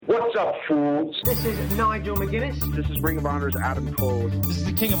What's up, fools? This is Nigel McGuinness. This is Ring of Honor's Adam Cole. This is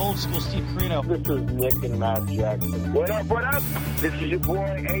the king of old school, Steve Corino. This is Nick and Matt Jackson. What up, what up? This is your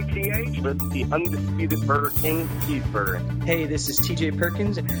boy, ATH. This is the undisputed Burger King, Steve Burr. Hey, this is TJ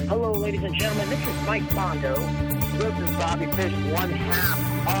Perkins. Hello, ladies and gentlemen. This is Mike Bondo. This is Bobby Fish, one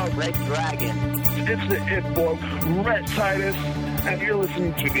half of Red Dragon. It's the It Boy, Rhett Titus, and you're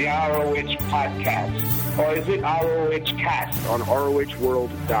listening to the ROH Podcast. Or is it ROH Cast on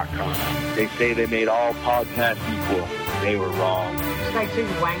ROHworld.com. They say they made all podcasts equal. They were wrong. Stay tuned,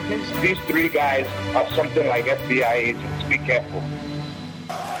 wankers. These three guys are something like FBI agents. Be careful.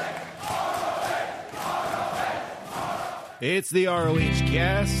 It's the ROH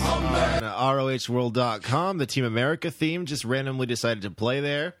Cast on ROHworld.com. The Team America theme just randomly decided to play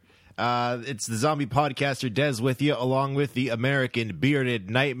there. It's the zombie podcaster Des with you, along with the American bearded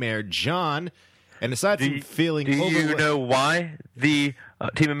nightmare John. And aside from feeling do you know why the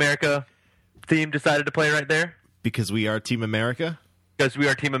Team America theme decided to play right there? Because we are Team America? Because we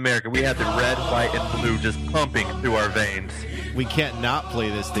are Team America. We have the red, white, and blue just pumping through our veins. We can't not play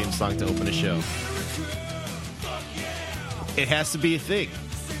this theme song to open a show. It has to be a thing.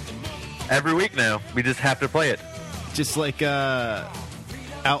 Every week now, we just have to play it. Just like Outlaw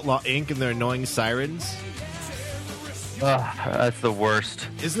Inc. and their annoying sirens. That's the worst.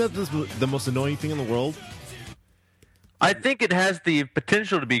 Isn't that the most annoying thing in the world? I think it has the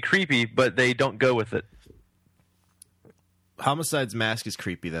potential to be creepy, but they don't go with it. Homicide's mask is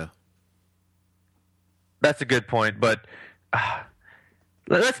creepy, though. That's a good point, but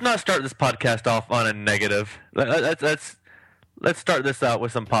let's not start this podcast off on a negative. Let's start this out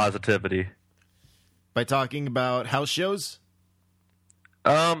with some positivity. By talking about house shows?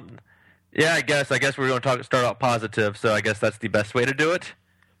 Yeah, I guess we're going to start out positive, so I guess that's the best way to do it.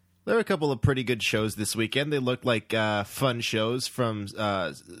 There were a couple of pretty good shows this weekend. They looked like fun shows from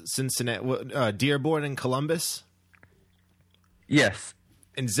Cincinnati, Dearborn and Columbus. Yes.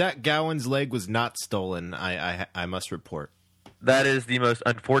 And Zach Gowen's leg was not stolen, I must report. That is the most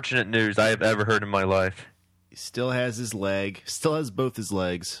unfortunate news I have ever heard in my life. He still has his leg, still has both his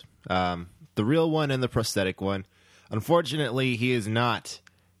legs, the real one and the prosthetic one. Unfortunately, he is not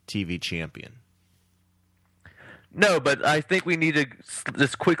TV champion. No, but I think we need to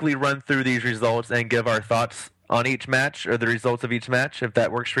just quickly run through these results and give our thoughts on each match, or the results of each match, if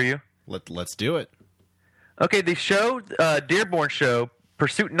that works for you. Let's do it. Okay, the show, Dearborn show,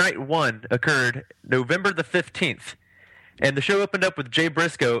 Pursuit Night 1, occurred November the 15th. And the show opened up with Jay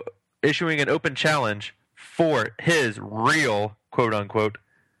Briscoe issuing an open challenge for his real, quote-unquote,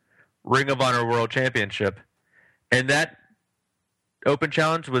 Ring of Honor World Championship. And that open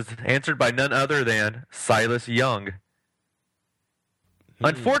challenge was answered by none other than Silas Young.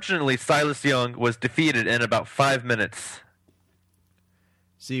 Unfortunately, Silas Young was defeated in about 5 minutes.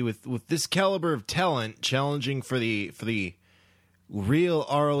 See, with this caliber of talent challenging for the real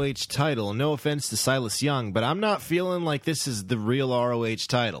ROH title, no offense to Silas Young, but I'm not feeling like this is the real ROH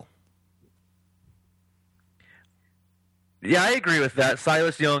title. Yeah, I agree with that.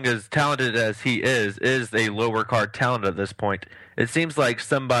 Silas Young, as talented as he is a lower card talent at this point. It seems like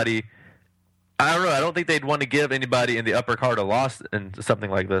somebody, I don't know, I don't think they'd want to give anybody in the upper card a loss in something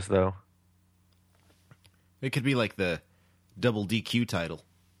like this, though. It could be like the double DQ title.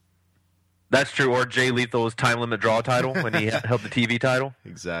 That's true, or Jay Lethal's time limit draw title when he held the TV title.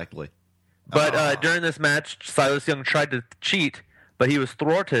 Exactly. But during this match, Silas Young tried to cheat, but he was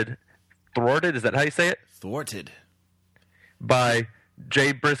thwarted. Thwarted, is that how you say it? Thwarted. By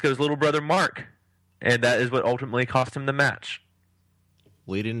Jay Briscoe's little brother Mark, and that is what ultimately cost him the match.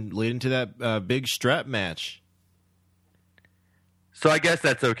 Leading to that big strap match. So I guess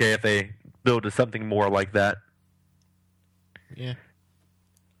that's okay if they build to something more like that. Yeah.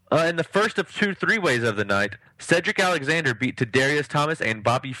 In the first of 2 3-ways of the night, Cedric Alexander beat Tadarius Thomas and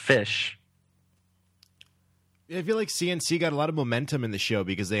Bobby Fish. I feel like CNC got a lot of momentum in the show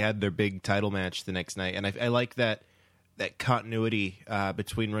because they had their big title match the next night, and I like that continuity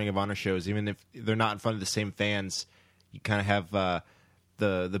between Ring of Honor shows. Even if they're not in front of the same fans, you kind of have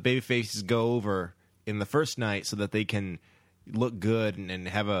the baby faces go over in the first night so that they can look good and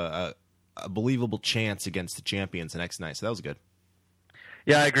have a believable chance against the champions the next night. So that was good.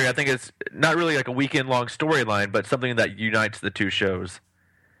 Yeah, I agree. I think it's not really like a weekend-long storyline, but something that unites the two shows.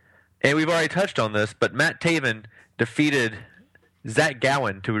 And we've already touched on this, but Matt Taven defeated Zach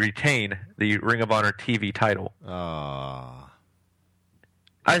Gowen to retain the Ring of Honor TV title. I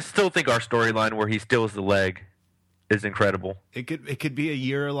still think our storyline where he steals the leg is incredible. It could be a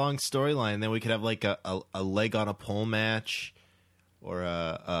year-long storyline. Then we could have like a leg on a pole match or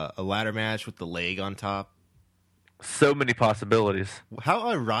a ladder match with the leg on top. So many possibilities. How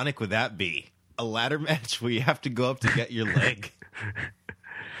ironic would that be? A ladder match where you have to go up to get your leg.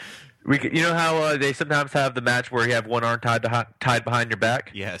 You know how they sometimes have the match where you have one arm tied behind your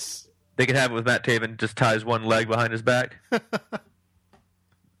back? Yes. They could have it with Matt Taven, just ties one leg behind his back.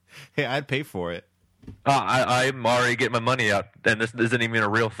 Hey, I'd pay for it. I'm already getting my money out, and this isn't even a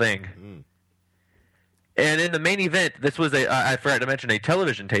real thing. Mm. And in the main event, this was I forgot to mention, a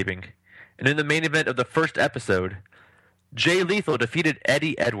television taping. And in the main event of the first episode, Jay Lethal defeated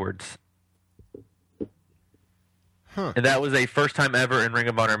Eddie Edwards. Huh. And that was a first time ever in Ring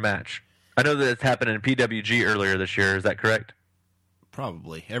of Honor match. I know that it's happened in PWG earlier this year. Is that correct?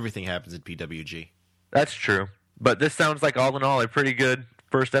 Probably. Everything happens at PWG. That's true. But this sounds like, all in all, a pretty good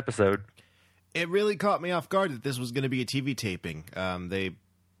first episode. It really caught me off guard that this was going to be a TV taping.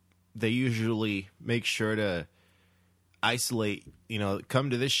 They usually make sure to isolate, come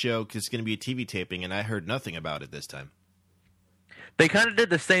to this show because it's going to be a TV taping, and I heard nothing about it this time. They kind of did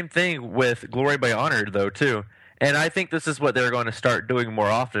the same thing with Glory by Honor, though, too. And I think this is what they're going to start doing more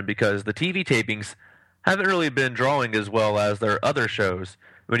often, because the TV tapings haven't really been drawing as well as their other shows.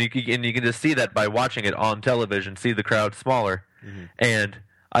 And you can just see that by watching it on television, see the crowd smaller. Mm-hmm. And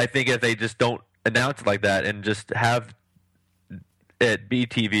I think if they just don't announce it like that and just have it be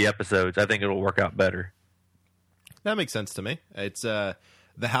TV episodes, I think it'll work out better. That makes sense to me. It's the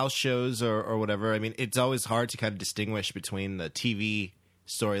house shows or whatever. I mean, it's always hard to kind of distinguish between the TV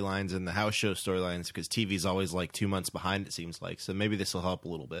storylines and the house show storylines, because TV's always like 2 months behind, it seems like. So maybe this will help a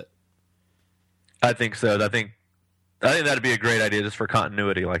little bit. I think so. I think that'd be a great idea just for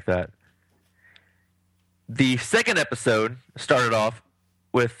continuity like that. The second episode started off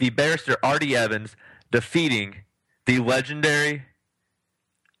with the barrister R.D. Evans defeating the legendary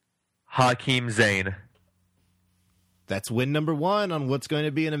Hakeem Zayn. That's win number 1 on what's going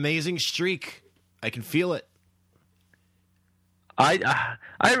to be an amazing streak. I can feel it.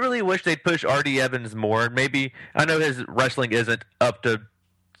 I really wish they'd push R.D. Evans more. Maybe, I know his wrestling isn't up to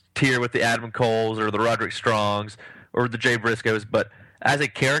tier with the Adam Coles or the Roderick Strongs or the Jay Briscoes, but as a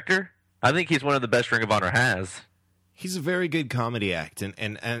character, I think he's one of the best Ring of Honor has. He's a very good comedy act,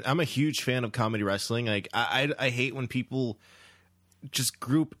 and I'm a huge fan of comedy wrestling. Like I hate when people just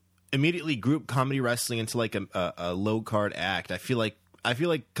immediately group comedy wrestling into like a low card act. I feel like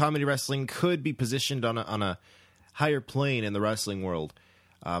comedy wrestling could be positioned on a higher plane in the wrestling world.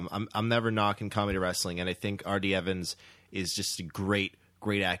 I'm never knocking comedy wrestling, and I think R.D. Evans is just a great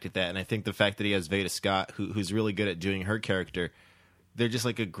act at that. And I think the fact that he has Veda Scott, who's really good at doing her character, they're just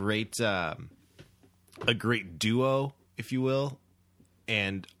like a great duo, if you will.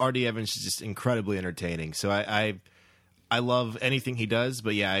 And R.D. Evans is just incredibly entertaining. So I love anything he does,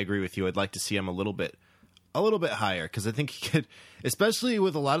 but yeah, I agree with you. I'd like to see him a little bit higher, because I think he could, especially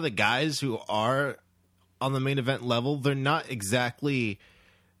with a lot of the guys who are on the main event level, they don't exactly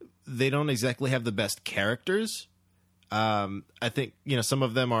have the best characters. I think, some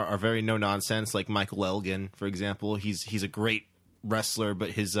of them are very no nonsense, like Michael Elgin, for example. He's a great wrestler,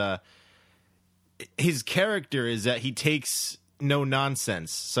 but his character is that he takes no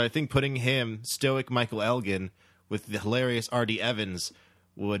nonsense. So I think putting him, stoic Michael Elgin, with the hilarious R.D. Evans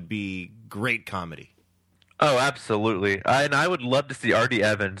would be great comedy. Oh, absolutely. And I would love to see R.D.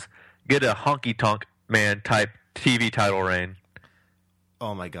 Evans get a honky tonk man type TV title reign.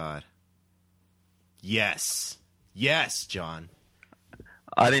 Oh my God. Yes, John.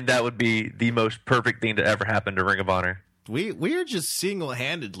 I think that would be the most perfect thing to ever happen to Ring of Honor. We are just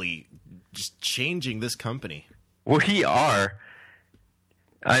single-handedly just changing this company. We are.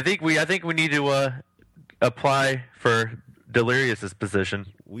 I think we need to apply for Delirious's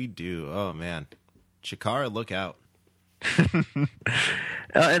position. We do. Oh man, Chikara, look out.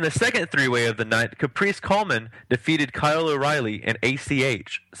 In the second three-way of the night, Caprice Coleman defeated Kyle O'Reilly and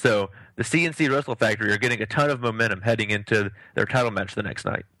ACH. So the CNC Wrestle Factory are getting a ton of momentum heading into their title match the next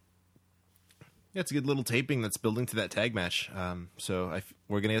night. Yeah, it's a good little taping that's building to that tag match. We're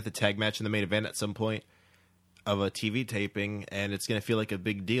going to get the tag match in the main event at some point of a TV taping, and it's going to feel like a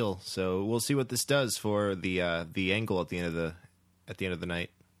big deal. So we'll see what this does for the angle at the end of the night.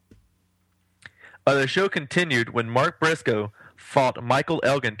 The show continued when Mark Briscoe fought Michael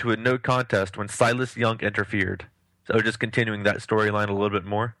Elgin to a no contest when Silas Young interfered. So just continuing that storyline a little bit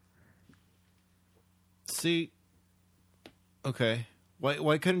more. See, okay,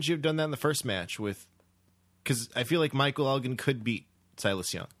 why couldn't you have done that in the first match with? Because I feel like Michael Elgin could beat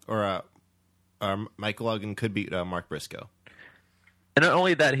Silas Young, or Michael Elgin could beat Mark Briscoe. And not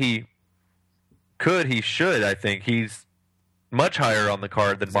only that, he should. I think he's much higher on the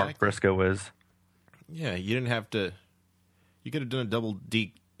card than Mark Briscoe is. Yeah, you didn't have to. You could have done a double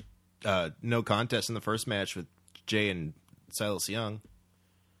D no contest in the first match with Jay and Silas Young.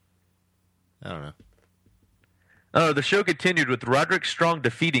 I don't know. Oh, the show continued with Roderick Strong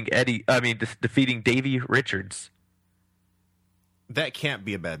defeating defeating Davey Richards. That can't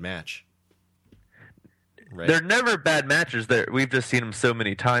be a bad match. Right? They're never bad matches. We've just seen them so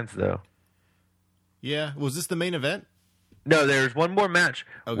many times, though. Yeah. Was this the main event? No, there's one more match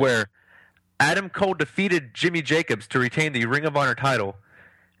where Adam Cole defeated Jimmy Jacobs to retain the Ring of Honor title,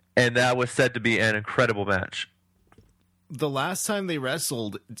 and that was said to be an incredible match. The last time they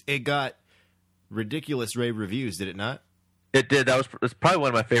wrestled, it got ridiculous rave reviews, did it not? It did. That's probably one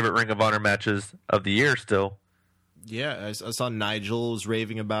of my favorite Ring of Honor matches of the year still. Yeah, I saw Nigel was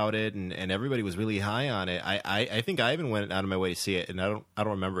raving about it, and everybody was really high on it. I think I even went out of my way to see it, and I don't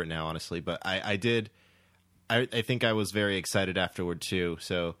remember it now, honestly, but I did. I think I was very excited afterward, too.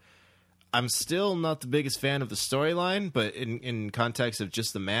 So I'm still not the biggest fan of the storyline, but in context of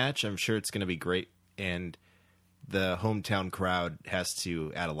just the match, I'm sure it's going to be great, and the hometown crowd has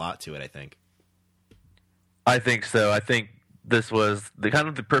to add a lot to it, I think. I think so. I think this was the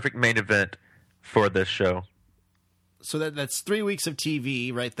perfect main event for this show. So that's 3 weeks of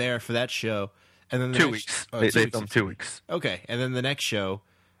TV right there for that show, and then 2 weeks. They filmed 2 weeks. Okay, and then the next show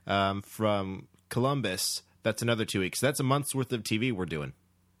from Columbus, that's another 2 weeks. That's a month's worth of TV we're doing.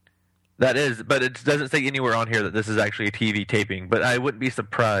 That is, but it doesn't say anywhere on here that this is actually a TV taping. But I wouldn't be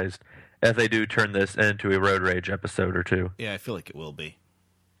surprised if they do turn this into a Road Rage episode or two. Yeah, I feel like it will be.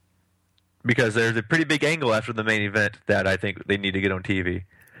 Because there's a pretty big angle after the main event that I think they need to get on TV.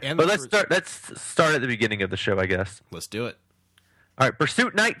 But let's start at the beginning of the show, I guess. Let's do it. All right,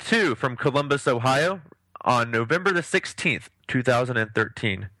 Pursuit Night 2 from Columbus, Ohio on November the 16th,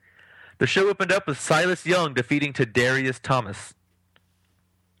 2013. The show opened up with Silas Young defeating Tadarius Thomas.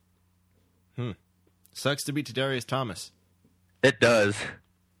 Sucks to be Tadarius Thomas. It does.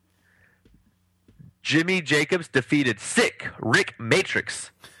 Jimmy Jacobs defeated Sick Rick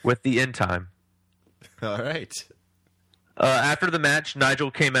Matrix with the end time. All right. After the match, Nigel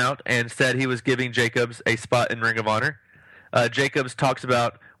came out and said he was giving Jacobs a spot in Ring of Honor. Jacobs talks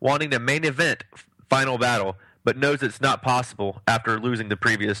about wanting the main event final battle, but knows it's not possible after losing the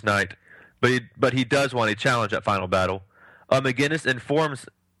previous night. But he does want a challenge at final battle. McGinnis informs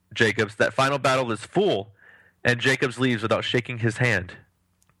Jacobs that final battle is full, and Jacobs leaves without shaking his hand.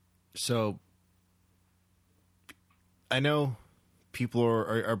 So, I know people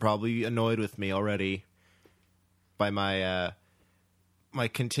are probably annoyed with me already by my my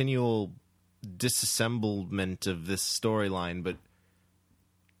continual disassemblement of this storyline, but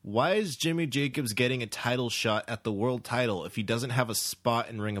why is Jimmy Jacobs getting a title shot at the world title if he doesn't have a spot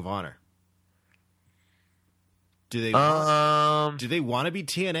in Ring of Honor? Do they want to be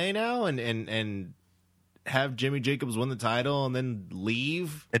TNA now and have Jimmy Jacobs win the title and then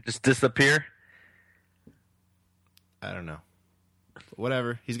leave? And just disappear? I don't know.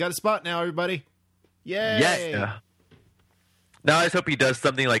 Whatever. He's got a spot now, everybody. Yay! Yeah. Now I just hope he does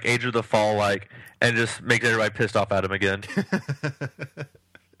something like Age of the Fall, and just makes everybody pissed off at him again.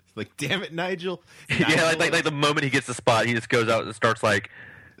 Like, damn it, Nigel. Yeah, like the moment he gets the spot, he just goes out and starts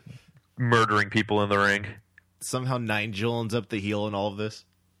murdering people in the ring. Somehow Nigel ends up the heel in all of this.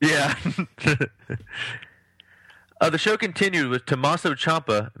 Yeah. The show continued with Tommaso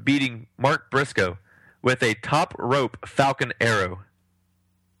Ciampa beating Mark Briscoe with a top rope Falcon Arrow.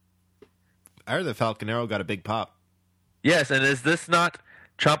 I heard the Falcon Arrow got a big pop. Yes, and is this not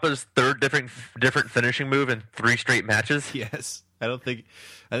Ciampa's third different finishing move in 3 straight matches? Yes. I think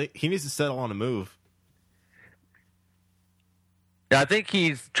he needs to settle on a move. Yeah, I think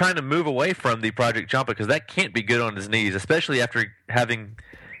he's trying to move away from the Project Ciampa because that can't be good on his knees, especially after having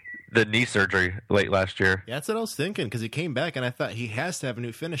the knee surgery late last year. Yeah, that's what I was thinking because he came back and I thought he has to have a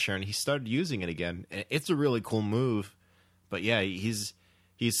new finisher, and he started using it again. It's a really cool move, but yeah, he's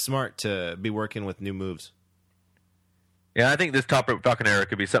smart to be working with new moves. Yeah, I think this top rope Falcon Arrow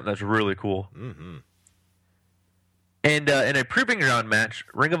could be something that's really cool. Mm-hmm. And in a Proving Ground match,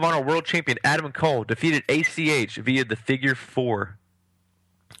 Ring of Honor World Champion Adam Cole defeated ACH via the Figure 4.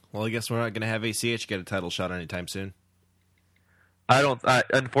 Well, I guess we're not going to have ACH get a title shot anytime soon.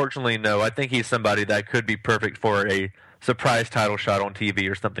 Unfortunately, no. I think he's somebody that could be perfect for a surprise title shot on TV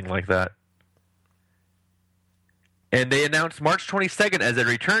or something like that. And they announced March 22nd as a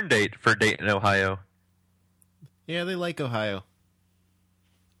return date for Dayton, Ohio. Yeah, they like Ohio.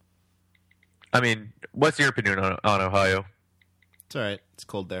 I mean, what's your opinion on Ohio? It's all right. It's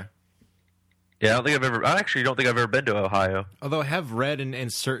cold there. Yeah, I actually don't think I've ever been to Ohio. Although I have read in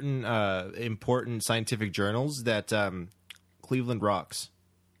certain important scientific journals that Cleveland rocks.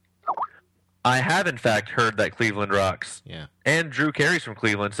 I have, in fact, heard that Cleveland rocks. Yeah. And Drew Carey's from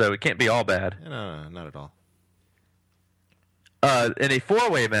Cleveland, so it can't be all bad. No, not at all. in a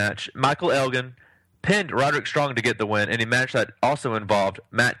four-way match, Michael Elgin pinned Roderick Strong to get the win in a match that also involved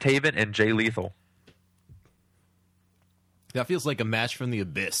Matt Taven and Jay Lethal. That feels like a match from the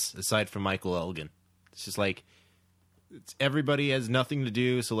abyss, aside from Michael Elgin. It's just like everybody has nothing to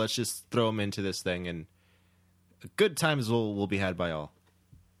do, so let's just throw them into this thing, and good times will be had by all.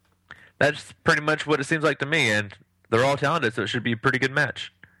 That's pretty much what it seems like to me, and they're all talented, so it should be a pretty good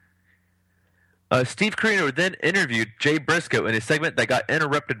match. Steve Corino then interviewed Jay Briscoe in a segment that got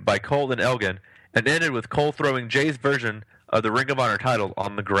interrupted by Cole and Elgin, and ended with Cole throwing Jay's version of the Ring of Honor title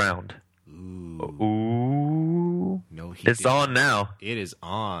on the ground. Ooh. No, it's on now. It is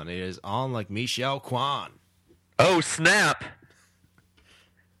on. It is on like Michelle Kwan. Oh, snap.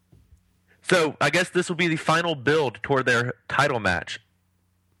 So, I guess this will be the final build toward their title match.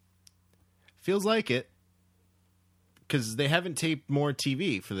 Feels like it. Because they haven't taped more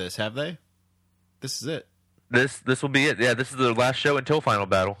TV for this, have they? This is it. This will be it. Yeah, this is the last show until Final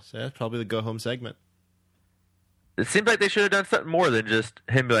Battle. So that's probably the go-home segment. It seems like they should have done something more than just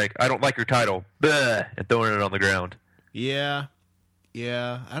him be like, I don't like your title, bleh, and throwing it on the ground. Yeah.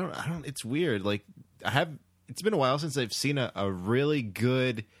 I don't. It's weird. Like, it's been a while since I've seen a really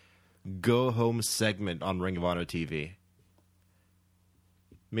good go-home segment on Ring of Honor TV.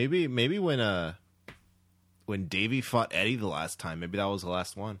 Maybe when Davey fought Eddie the last time, maybe that was the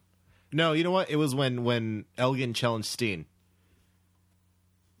last one. No, you know what? It was when Elgin challenged Steen.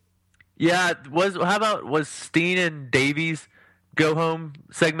 Yeah, was Steen and Davies go home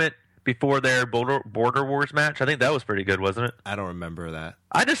segment before their Border Wars match? I think that was pretty good, wasn't it? I don't remember that.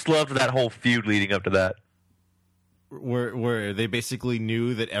 I just loved that whole feud leading up to that. Where they basically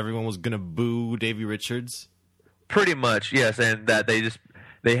knew that everyone was gonna boo Davey Richards? Pretty much, yes, and that they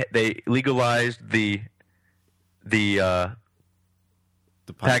legalized the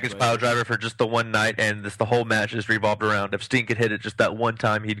package pile driver for just the one night, and the whole match just revolved around if Steen could hit it just that one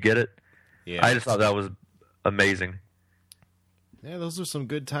time, he'd get it. Yeah, I just thought that was amazing. Yeah, those are some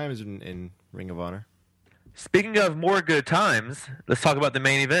good times in Ring of Honor. Speaking of more good times, let's talk about the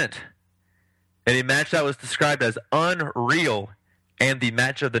main event. In a match that was described as unreal and the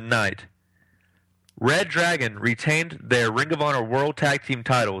match of the night, Red Dragon retained their Ring of Honor World Tag Team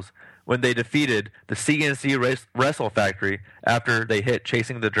titles when they defeated the CNC Wrestle Factory after they hit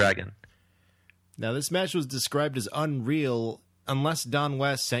Chasing the Dragon. Now, this match was described as unreal. Unless Don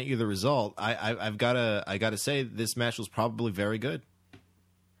West sent you the result, I gotta say this match was probably very good.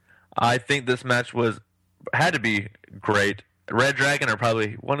 I think this match had to be great. Red Dragon are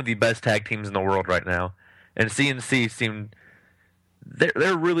probably one of the best tag teams in the world right now, and CNC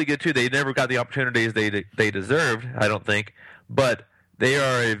they're really good too. They never got the opportunities they deserved, I don't think, but they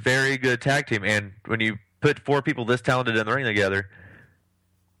are a very good tag team. And when you put four people this talented in the ring together,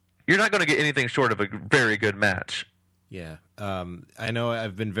 you're not going to get anything short of a very good match. Yeah, I know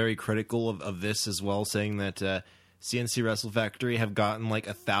I've been very critical of this as well, saying that CNC Wrestle Factory have gotten like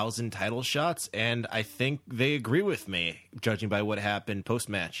 1,000 title shots, and I think they agree with me, judging by what happened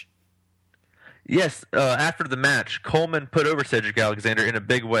post-match. Yes, after the match, Coleman put over Cedric Alexander in a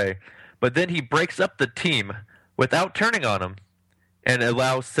big way, but then he breaks up the team without turning on him and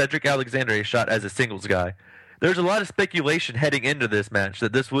allows Cedric Alexander a shot as a singles guy. There's a lot of speculation heading into this match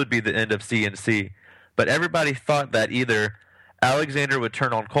that this would be the end of CNC, but everybody thought that either Alexander would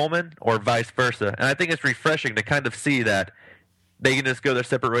turn on Coleman or vice versa, and I think it's refreshing to kind of see that they can just go their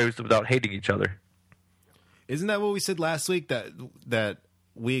separate ways without hating each other. Isn't that what we said last week, that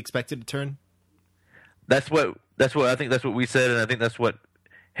we expected to turn? That's what I think. That's what we said, and I think that's what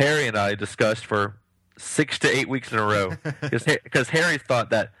Harry and I discussed for 6 to 8 weeks in a row. Because Harry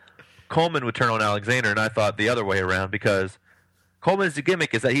thought that Coleman would turn on Alexander, and I thought the other way around. Because Coleman's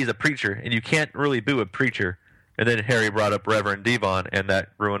gimmick is that he's a preacher, and you can't really boo a preacher. And then Harry brought up Reverend Devon, and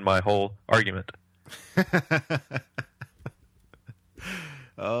that ruined my whole argument.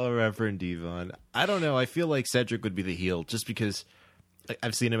 Oh, Reverend Devon. I don't know. I feel like Cedric would be the heel, just because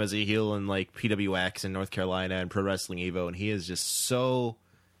I've seen him as a heel in like PWX in North Carolina and Pro Wrestling Evo, and he is just so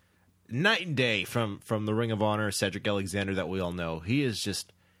night and day from the Ring of Honor Cedric Alexander that we all know. He is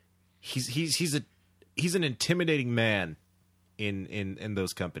just he's an intimidating man in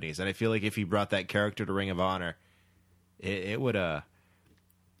those companies, and I feel like if he brought that character to Ring of Honor, it would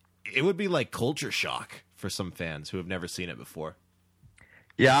be like culture shock for some fans who have never seen it before.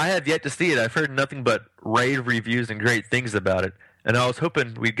 Yeah, I have yet to see it. I've heard nothing but rave reviews and great things about it. And I was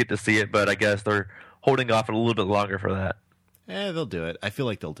hoping we'd get to see it, but I guess they're holding off a little bit longer for that. They'll do it. I feel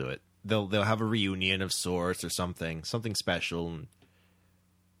like they'll do it. They'll have a reunion of sorts or something special. And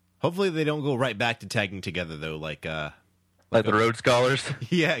hopefully they don't go right back to tagging together, though, like the Road Scholars?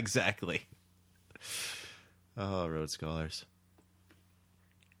 Yeah, exactly. Oh, Road Scholars.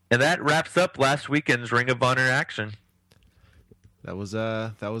 And that wraps up last weekend's Ring of Honor action. That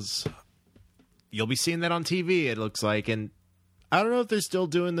was you'll be seeing that on TV, it looks like. And I don't know if they're still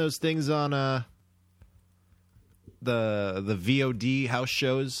doing those things on the VOD house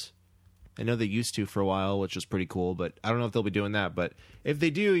shows. I know they used to for a while, which was pretty cool, but I don't know if they'll be doing that. But if they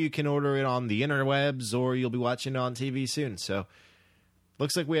do, you can order it on the interwebs, or you'll be watching it on TV soon. So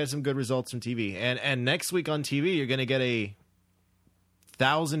looks like we had some good results from TV. And next week on TV, you're going to get a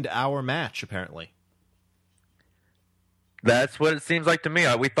 1,000-hour match, apparently. That's what it seems like to me.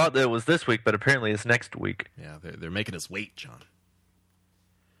 We thought that it was this week, but apparently it's next week. Yeah, they're making us wait, John.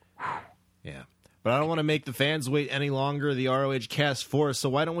 Yeah. But I don't want to make the fans wait any longer, the ROH Cast Force, so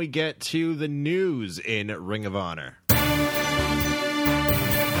why don't we get to the news in Ring of Honor?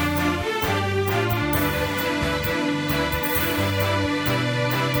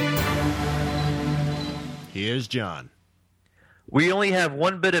 Here's John. We only have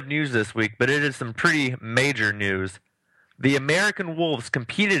one bit of news this week, but it is some pretty major news. The American Wolves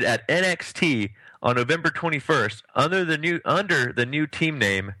competed at NXT on November 21st under the new team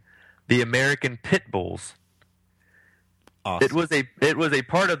name, the American Pitbulls. Awesome. It was a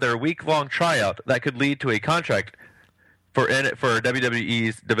part of their week-long tryout that could lead to a contract for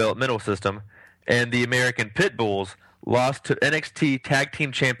WWE's developmental system, and the American Pitbulls lost to NXT Tag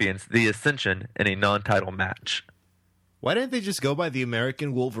Team Champions, The Ascension, in a non-title match. Why didn't they just go by the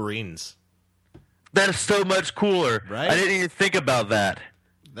American Wolverines? That is so much cooler. Right? I didn't even think about that.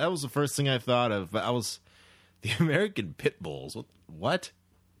 That was the first thing I thought of. I was the American Pitbulls. What?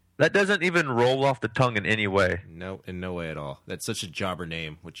 That doesn't even roll off the tongue in any way. No, in no way at all. That's such a jobber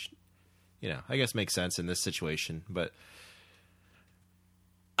name, which, I guess makes sense in this situation. But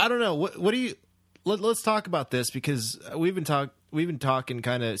I don't know. What do you? Let's talk about this, because we've been talking,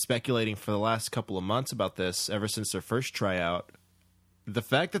 kind of speculating for the last couple of months about this ever since their first tryout. The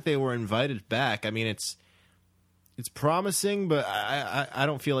fact that they were invited back, I mean, it's promising, but I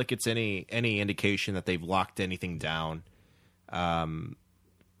don't feel like it's any indication that they've locked anything down.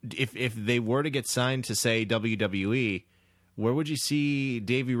 If they were to get signed to, say, WWE, where would you see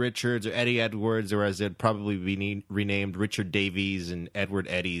Davey Richards or Eddie Edwards, or as it'd probably be renamed, Richard Davies and Edward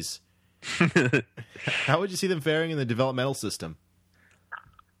Eddies? How would you see them faring in the developmental system?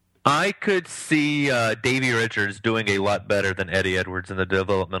 I could see Davey Richards doing a lot better than Eddie Edwards in the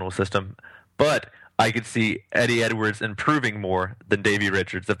developmental system, but I could see Eddie Edwards improving more than Davey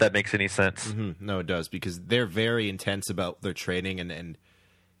Richards, if that makes any sense. Mm-hmm. No, it does, because they're very intense about their training and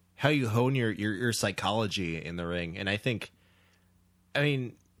how you hone your psychology in the ring. And I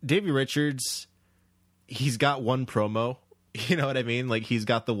mean, Davey Richards, he's got one promo, you know what I mean? Like, he's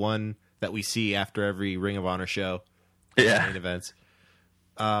got the one that we see after every Ring of Honor show. Yeah. Main events.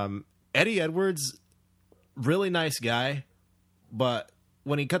 Eddie Edwards, really nice guy, but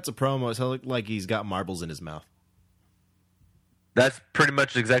when he cuts a promo, it looks like he's got marbles in his mouth. That's pretty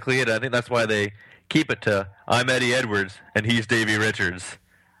much exactly it. I think that's why they keep it to, I'm Eddie Edwards, and he's Davey Richards,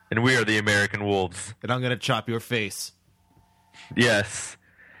 and we are the American Wolves. And I'm going to chop your face. Yes.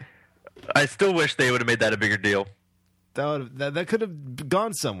 I still wish they would have made that a bigger deal. That could have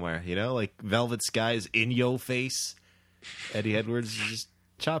gone somewhere, like Velvet Sky's in your face. Eddie Edwards just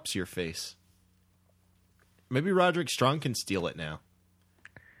chops your face. Maybe Roderick Strong can steal it now.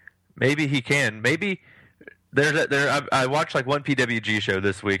 Maybe he can. Maybe I watched like one PWG show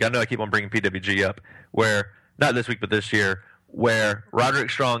this week. I know I keep on bringing PWG up, where, not this week but this year, where Roderick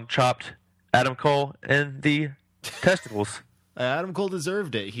Strong chopped Adam Cole in the testicles. Adam Cole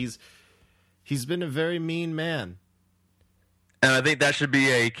deserved it. He's been a very mean man. And I think that should be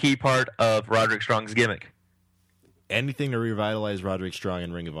a key part of Roderick Strong's gimmick. Anything to revitalize Roderick Strong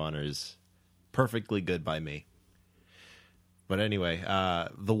in Ring of Honor is perfectly good by me. But anyway,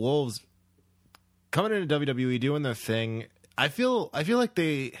 the Wolves coming into WWE, doing their thing. I feel like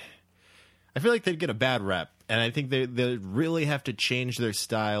they'd get a bad rep, and I think they really have to change their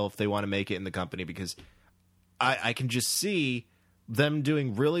style if they want to make it in the company, because I can just see them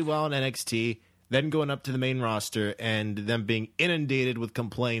doing really well in NXT, then going up to the main roster and them being inundated with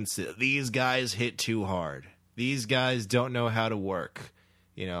complaints that these guys hit too hard. These guys don't know how to work,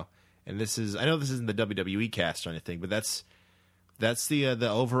 And I know this isn't the WWE cast or anything, but that's the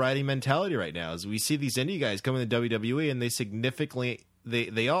overriding mentality right now. Is we see these indie guys coming to WWE and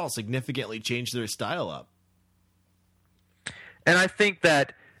they all significantly change their style up. And I think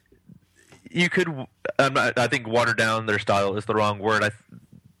that you could, I think water down their style is the wrong word.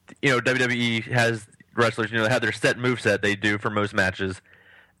 WWE has wrestlers, they have their set moveset they do for most matches.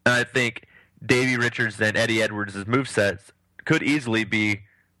 And I think Davey Richards and Eddie Edwards' movesets could easily be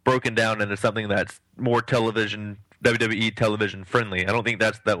broken down into something that's more television WWE television friendly. I don't think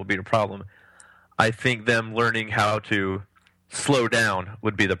that would be the problem. I think them learning how to slow down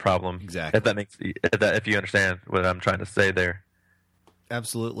would be the problem. Exactly. If you understand what I'm trying to say there.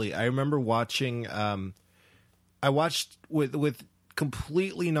 Absolutely. I remember watching. I watched with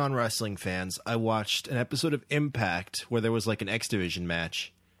completely non-wrestling fans. I watched an episode of Impact where there was like an X Division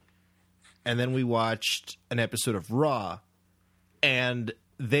match, and then we watched an episode of Raw, and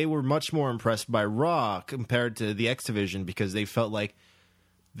they were much more impressed by Raw compared to the X Division because they felt like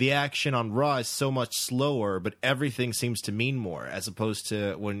the action on Raw is so much slower, but everything seems to mean more, as opposed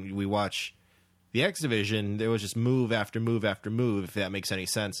to when we watch the X Division, there was just move after move after move, if that makes any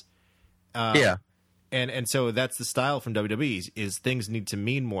sense. Yeah. And so that's the style from WWE is things need to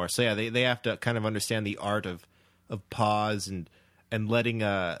mean more. So yeah, they have to kind of understand the art of pause and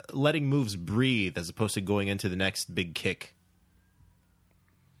letting moves breathe as opposed to going into the next big kick.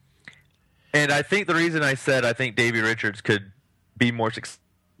 And I think the reason I said I think Davey Richards could be more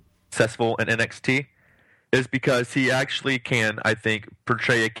successful in NXT is because he actually can, I think,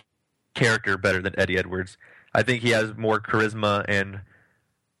 portray a character better than Eddie Edwards. I think he has more charisma and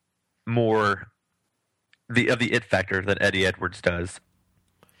more of the it factor than Eddie Edwards does.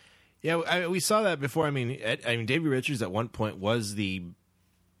 Yeah, we saw that before. I mean, Davey Richards at one point was the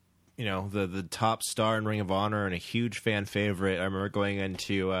top star in Ring of Honor and a huge fan favorite. I remember going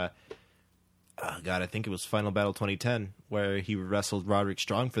into, I think it was Final Battle 2010, where he wrestled Roderick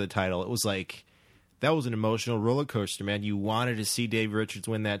Strong for the title. It was like, that was an emotional roller coaster, man. You wanted to see Davey Richards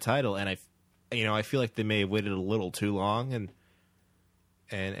win that title, and I feel like they may have waited a little too long and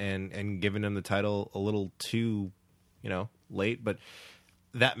given him the title a little too, late. But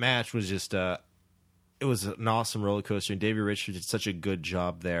that match was just it was an awesome roller coaster, and Davey Richards did such a good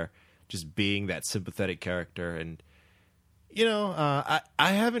job there, just being that sympathetic character. And I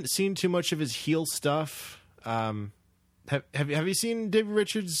haven't seen too much of his heel stuff. Have you seen Davey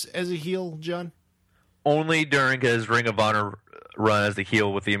Richards as a heel, John? Only during his Ring of Honor run as a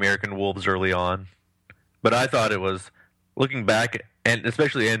heel with the American Wolves early on. But I thought it was, looking back, and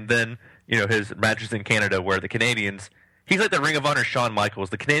especially, and then, his matches in Canada where the Canadians, he's like the Ring of Honor Shawn Michaels.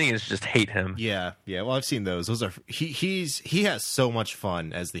 The Canadians just hate him. Yeah. Well, I've seen those. Those are he has so much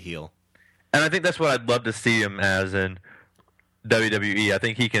fun as the heel. And I think that's what I'd love to see him as in WWE. I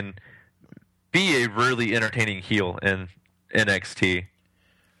think he can be a really entertaining heel in NXT.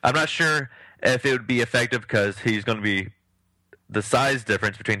 I'm not sure if it would be effective because he's going to be the size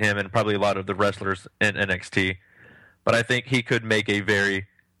difference between him and probably a lot of the wrestlers in NXT. But I think he could make a very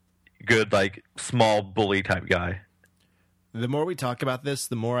good, like, small bully type guy. The more we talk about this,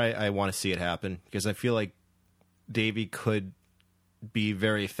 the more I want to see it happen, because I feel like Davey could be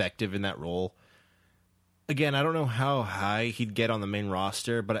very effective in that role. Again, I don't know how high he'd get on the main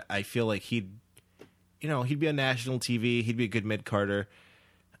roster, but I feel like he'd be on national TV. He'd be a good mid-carder.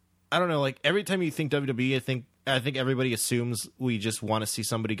 I don't know, like, every time you think WWE, I think everybody assumes we just want to see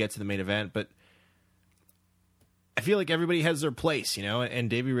somebody get to the main event, but I feel like everybody has their place, and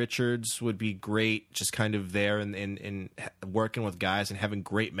Davey Richards would be great just kind of there and working with guys and having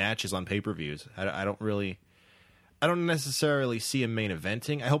great matches on pay-per-views. I don't necessarily see him main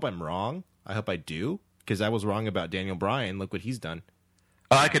eventing. I hope I'm wrong. I hope I do, because I was wrong about Daniel Bryan. Look what he's done.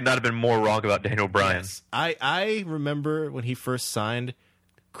 I could not have been more wrong about Daniel Bryan. Yes. I remember when he first signed,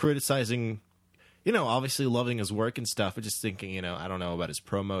 criticizing, obviously loving his work and stuff, but just thinking, I don't know about his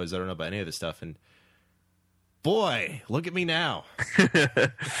promos. I don't know about any of this stuff. And boy, look at me now.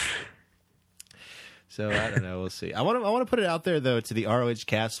 So I don't know. We'll see. I want to put it out there, though, to the ROH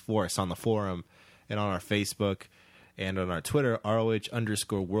Cast Force on the forum and on our Facebook and on our Twitter,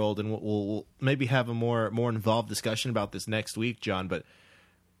 ROH_world. And we'll maybe have a more involved discussion about this next week, John. But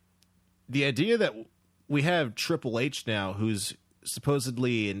the idea that we have Triple H now, who's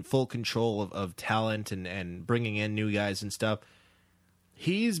supposedly in full control of talent and bringing in new guys and stuff,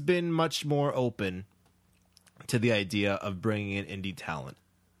 he's been much more open to the idea of bringing in indie talent.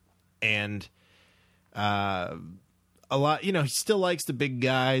 And a lot, he still likes the big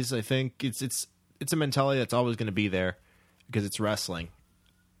guys. I think it's a mentality that's always going to be there because it's wrestling.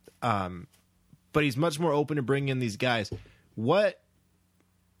 But he's much more open to bringing in these guys. What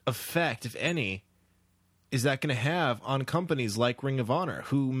effect, if any, is that going to have on companies like Ring of Honor,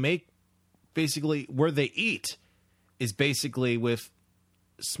 who make basically where they eat is basically with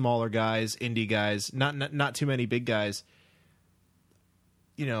smaller guys, indie guys, not too many big guys.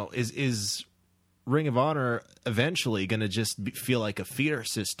 Is Ring of Honor eventually going to just feel like a feeder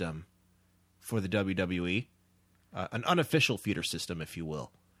system for the WWE, an unofficial feeder system, if you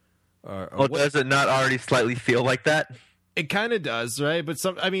will? Does it not already slightly feel like that? It kind of does, right? But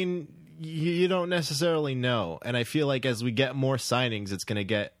you don't necessarily know. And I feel like as we get more signings, it's going to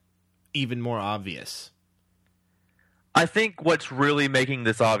get even more obvious. I think what's really making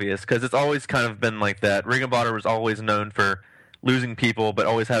this obvious, because it's always kind of been like that. Ring of Honor was always known for losing people, but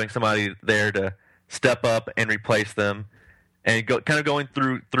always having somebody there to step up and replace them, and going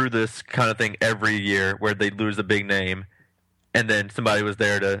through this kind of thing every year where they lose a big name, and then somebody was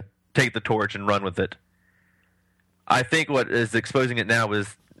there to take the torch and run with it. I think what is exposing it now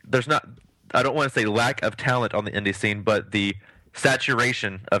is there's not, I don't want to say lack of talent on the indie scene, but the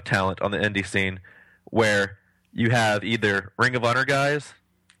saturation of talent on the indie scene, where you have either Ring of Honor guys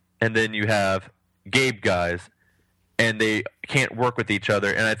and then you have Gabe guys, and they can't work with each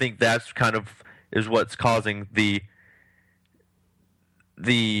other. And I think that's kind of is what's causing the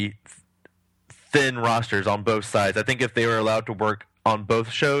thin rosters on both sides. I think if they were allowed to work on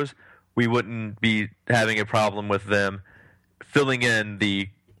both shows, we wouldn't be having a problem with them filling in the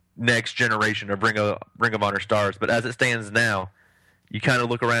next generation of Ring of Honor stars. But as it stands now, you kind of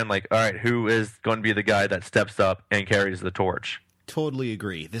look around like, all right, who is going to be the guy that steps up and carries the torch? Totally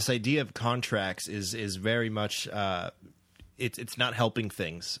agree. This idea of contracts is very much it's not helping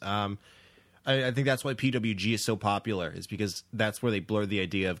things. I think that's why PWG is so popular, is because that's where they blur the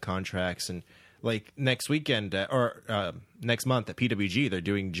idea of contracts. And like next weekend or next month at PWG, they're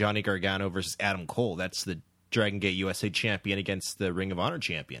doing Johnny Gargano versus Adam Cole. That's the Dragon Gate USA champion against the Ring of Honor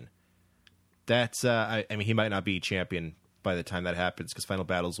champion. That's I mean, he might not be champion by the time that happens because Final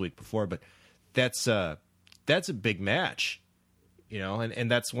Battle's the week before, but that's a big match, you know, and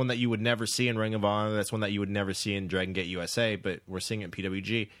that's one that you would never see in Ring of Honor. That's one that you would never see in Dragon Gate USA, but we're seeing it in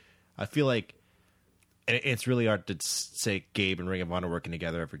PWG. I feel like it's really hard to say Gabe and Ring of Honor working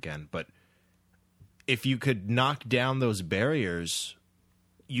together ever again, but if you could knock down those barriers,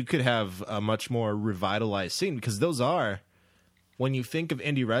 you could have a much more revitalized scene, because those are, when you think of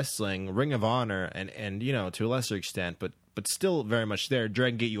indie wrestling, Ring of Honor and you know, to a lesser extent, but still very much there,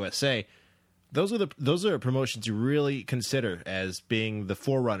 Dragon Gate USA, those are promotions you really consider as being the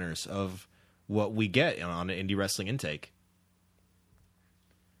forerunners of what we get on an indie wrestling intake.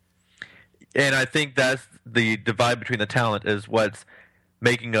 And I think that's the divide between the talent is what's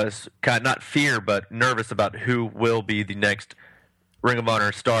making us kind of not fear, but nervous about who will be the next Ring of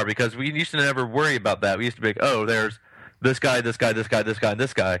Honor star, because we used to never worry about that. We used to be like, oh, there's this guy, this guy, this guy, this guy, and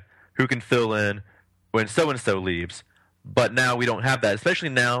this guy who can fill in when so-and-so leaves. But now we don't have that, especially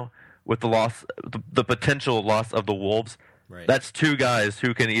now with the potential loss of the Wolves. Right. That's two guys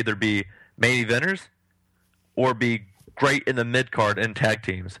who can either be main eventers or be great in the mid-card and tag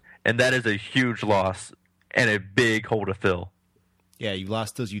teams. And that is a huge loss and a big hole to fill. Yeah, you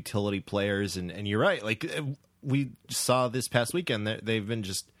lost those utility players, and you're right. Like, we saw this past weekend, they've been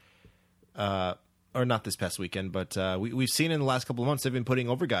just, or not this past weekend, but we've seen in the last couple of months, they've been putting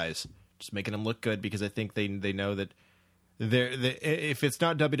over guys, just making them look good, because I think they know that if it's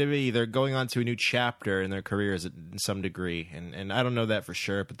not WWE, they're going on to a new chapter in their careers in some degree, and I don't know that for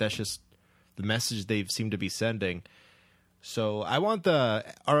sure, but that's just the message they've seemed to be sending. So I want the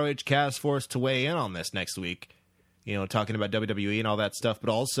ROH Cast Force to weigh in on this next week, you know, talking about WWE and all that stuff,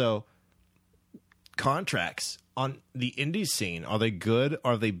 but also contracts on the indie scene. Are they good?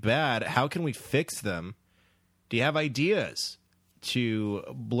 Are they bad? How can we fix them? Do you have ideas to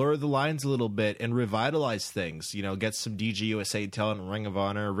blur the lines a little bit and revitalize things? You know, get some DG USA talent, Ring of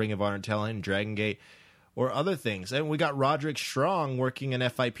Honor talent, Dragon Gate, or other things. And we got Roderick Strong working an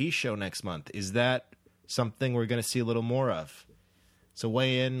FIP show next month. Is that something we're going to see a little more of? So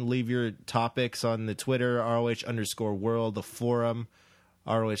weigh in, leave your topics on the Twitter, ROH_world, the forum,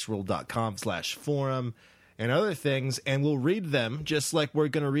 ROHworld.com/forum, and other things, and we'll read them just like we're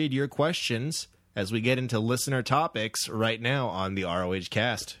going to read your questions as we get into listener topics right now on the ROH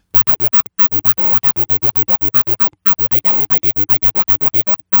Cast.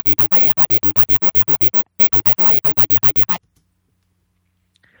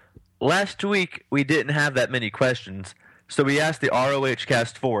 Last week, we didn't have that many questions, so we asked the ROH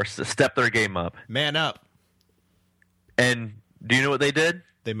Cast Force to step their game up. Man up. And do you know what they did?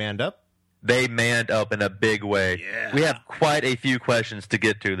 They manned up? They manned up in a big way. Yeah. We have quite a few questions to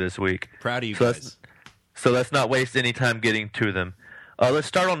get to this week. Proud of you guys. So let's not waste any time getting to them. Let's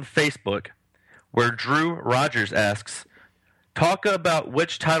start on Facebook, where Drew Rogers asks, talk about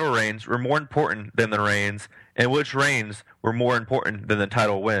which title reigns were more important than the reigns, and which reigns were more important than the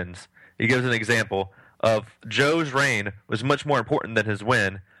title wins. He gives an example of Joe's reign was much more important than his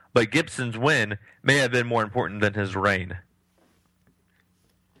win, but Gibson's win may have been more important than his reign.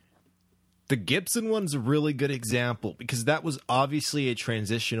 The Gibson one's a really good example, because that was obviously a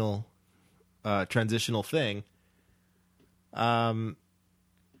transitional thing.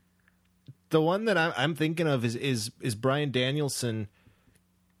 The one that I'm thinking of is Bryan Danielson,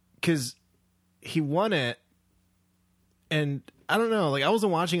 because he won it, and I don't know, like I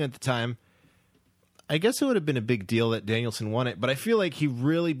wasn't watching at the time. I guess it would have been a big deal that Danielson won it, but I feel like he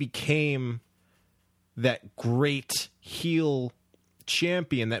really became that great heel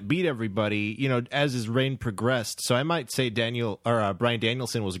champion that beat everybody, as his reign progressed. So I might say Bryan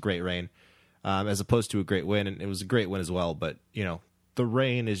Danielson was a great reign, as opposed to a great win, and it was a great win as well. But the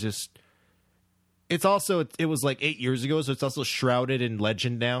reign is just. It was like 8 years ago, so it's also shrouded in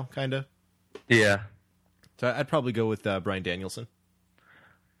legend now, kind of. Yeah. So I'd probably go with Bryan Danielson.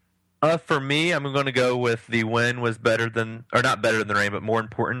 For me, I'm going to go with the win was not better than the reign, but more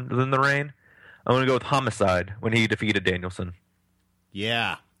important than the reign. I'm going to go with Homicide when he defeated Danielson.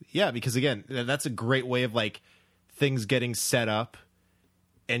 Yeah. Yeah, because again, that's a great way of like things getting set up,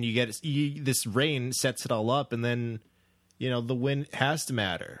 and this reign sets it all up, and then, the win has to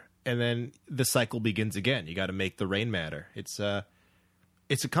matter. And then the cycle begins again. You got to make the reign matter. It's a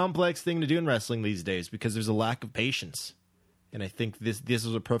complex thing to do in wrestling these days because there's a lack of patience. And I think this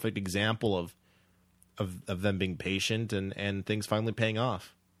is a perfect example of them being patient and things finally paying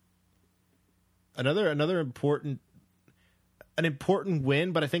off. Another important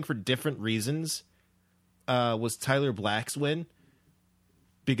win, but I think for different reasons, was Tyler Black's win.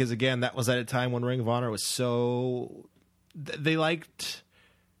 Because again, that was at a time when Ring of Honor was so they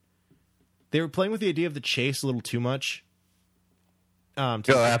were playing with the idea of the chase a little too much.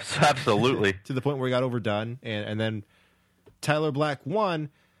 Absolutely. To the point where it got overdone. And then Tyler Black won,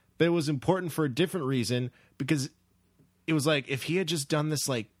 but it was important for a different reason, because it was like, if he had just done this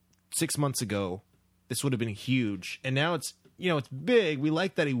like 6 months ago, this would have been huge. And now it's, it's big. We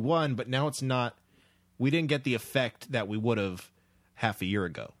like that he won, but now it's not, we didn't get the effect that we would have half a year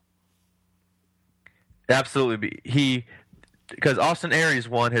ago. Absolutely. Because Austin Aries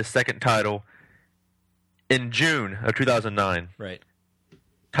won his second title in June of 2009. Right.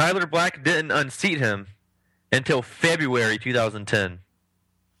 Tyler Black didn't unseat him until February 2010.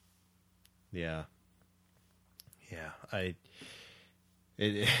 Yeah. Yeah.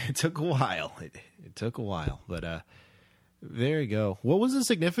 It took a while. It took a while, but there you go. What was the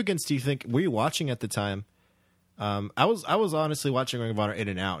significance, do you think? Were you watching at the time? I was honestly watching Ring of Honor in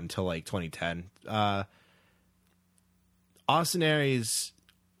and out until like 2010. Austin Aries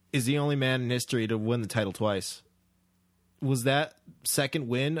is the only man in history to win the title twice. Was that second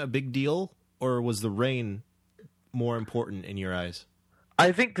win a big deal, or was the reign more important in your eyes?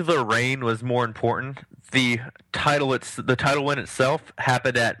 I think the reign was more important. The title win itself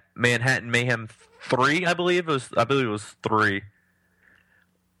happened at Manhattan Mayhem 3, I believe it was 3,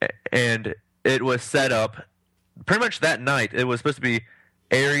 and it was set up pretty much that night. It was supposed to be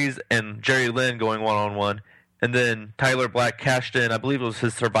Aries and Jerry Lynn going 1-on-1. And then Tyler Black cashed in, I believe it was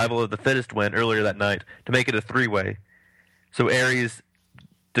his Survival of the Fittest win earlier that night, to make it a 3-way. So Aries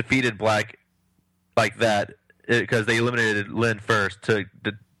defeated Black like that because they eliminated Lynn first to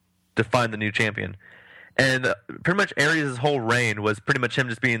find the new champion. And pretty much Aries' whole reign was pretty much him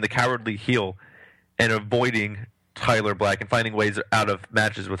just being the cowardly heel and avoiding Tyler Black and finding ways out of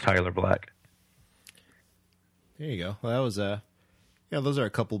matches with Tyler Black. There you go. Well, that was those are a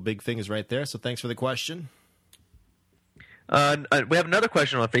couple big things right there. So thanks for the question. We have another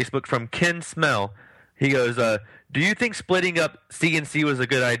question on Facebook from Ken Smell. He goes, do you think splitting up CNC was a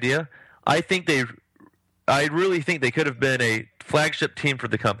good idea? I really think they could have been a flagship team for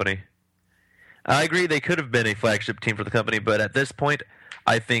the company. I agree they could have been a flagship team for the company, but at this point,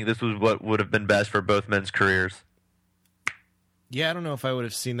 I think this was what would have been best for both men's careers. Yeah, I don't know if I would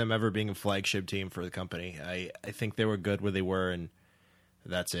have seen them ever being a flagship team for the company. I think they were good where they were, and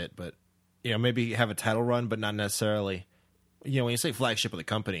that's it. But, maybe have a title run, but not necessarily. When you say flagship of the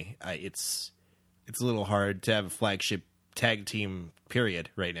company, it's a little hard to have a flagship tag team, period,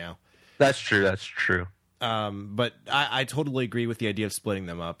 right now. That's true. But I totally agree with the idea of splitting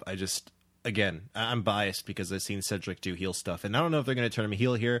them up. I'm biased because I've seen Cedric do heel stuff, and I don't know if they're going to turn him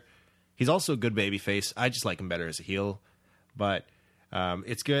heel here. He's also a good babyface. I just like him better as a heel, but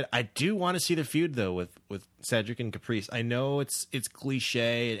it's good. I do want to see the feud though with Cedric and Caprice. I know it's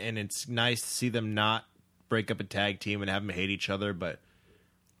cliche, and it's nice to see them not break up a tag team and have them hate each other, but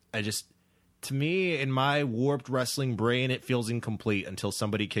to me, in my warped wrestling brain, it feels incomplete until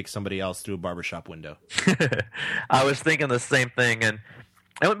somebody kicks somebody else through a barbershop window. I was thinking the same thing, and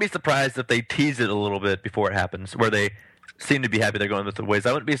I wouldn't be surprised if they tease it a little bit before it happens, where they seem to be happy they're going this ways.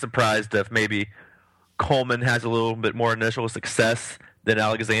 I wouldn't be surprised if maybe Coleman has a little bit more initial success than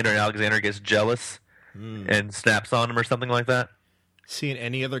Alexander, and Alexander gets jealous and snaps on him or something like that. See, in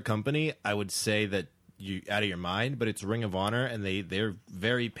any other company, I would say that you out of your mind, but it's Ring of Honor, and they're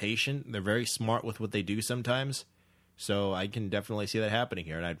very patient. They're very smart with what they do sometimes. So I can definitely see that happening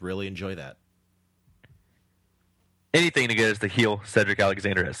here, and I'd really enjoy that. Anything to get us the heel Cedric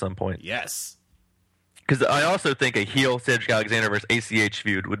Alexander at some point. Yes. Because I also think a heel Cedric Alexander versus ACH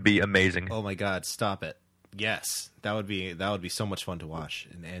feud would be amazing. Oh my God! Stop it. Yes, that would be so much fun to watch,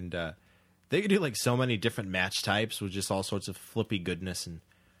 and they could do like so many different match types with just all sorts of flippy goodness and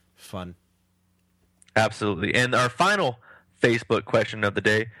fun. Absolutely. And our final Facebook question of the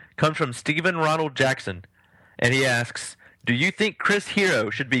day comes from Stephen Ronald Jackson, and he asks, "Do you think Chris Hero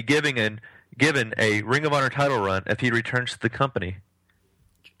should be given a Ring of Honor title run if he returns to the company?"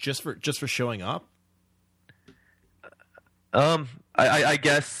 Just for showing up? I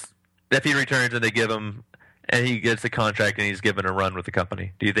guess if he returns and they give him, and he gets a contract and he's given a run with the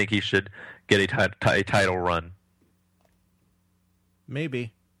company, do you think he should get a title run?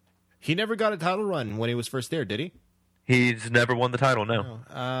 Maybe. He never got a title run when he was first there, did he? He's never won the title, no.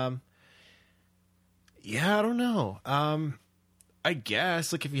 Yeah, I don't know. I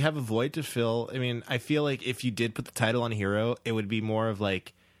guess, like, if you have a void to fill, I mean, I feel like if you did put the title on Hero, it would be more of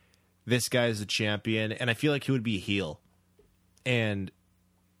like, this guy's the champion, and I feel like he would be a heel. And,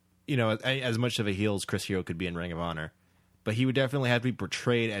 you know, as much of a heel as Chris Hero could be in Ring of Honor, but he would definitely have to be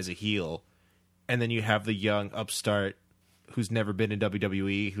portrayed as a heel. And then you have the young upstart who's never been in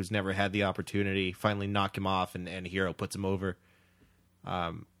WWE, who's never had the opportunity, finally knock him off, and Hero puts him over.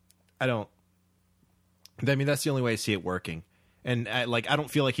 I mean, that's the only way I see it working. And I don't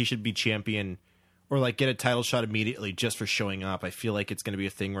feel like he should be champion or like get a title shot immediately just for showing up. I feel like it's going to be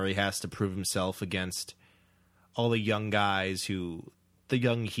a thing where he has to prove himself against all the young guys the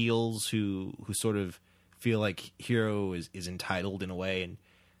young heels who sort of feel like Hero is entitled in a way. And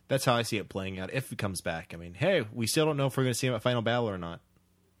that's how I see it playing out if he comes back. I mean, hey, we still don't know if we're going to see him at Final Battle or not.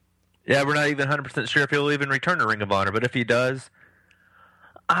 Yeah, we're not even 100% sure if he'll even return to Ring of Honor, but if he does,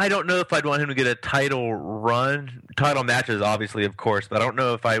 I don't know if I'd want him to get a title run. Title matches, obviously, of course, but I don't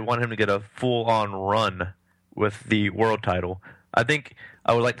know if I want him to get a full-on run with the world title. I think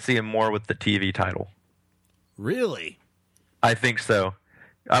I would like to see him more with the TV title. Really? I think so.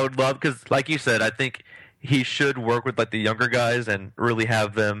 I would love, because like you said, I think he should work with like the younger guys and really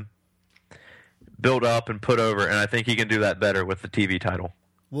have them build up and put over, and I think he can do that better with the TV title.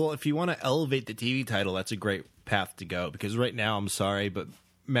 Well, if you want to elevate the TV title, that's a great path to go, because right now, I'm sorry, but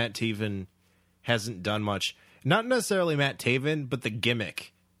Matt Taven hasn't done much. Not necessarily Matt Taven, but the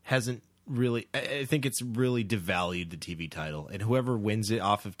gimmick hasn't really... I think it's really devalued the TV title, and whoever wins it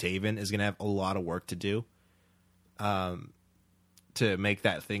off of Taven is going to have a lot of work to do to make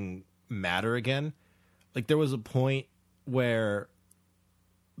that thing matter again. Like, there was a point where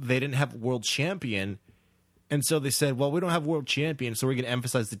they didn't have a world champion, and so they said, well, we don't have world champion, so we're going to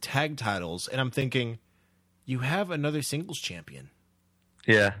emphasize the tag titles. And I'm thinking, you have another singles champion.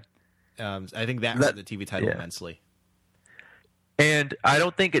 Yeah. I think that hurt the TV title immensely. And I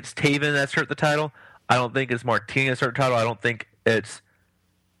don't think it's Taven that's hurt the title. I don't think it's Martinez hurt the title. I don't think it's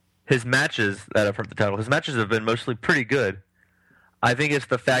his matches that have hurt the title. His matches have been mostly pretty good. I think it's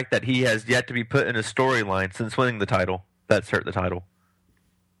the fact that he has yet to be put in a storyline since winning the title that's hurt the title.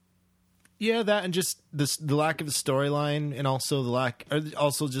 Yeah, that and just the lack of a storyline, and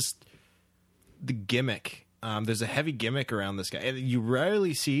also just the gimmick. There's a heavy gimmick around this guy. You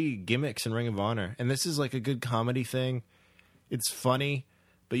rarely see gimmicks in Ring of Honor, and this is like a good comedy thing. It's funny,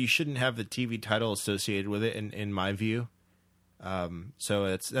 but you shouldn't have the TV title associated with it, in my view. So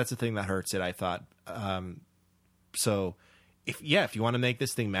that's the thing that hurts it, I thought. So if you want to make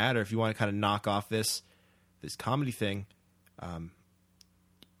this thing matter, if you want to kind of knock off this comedy thing,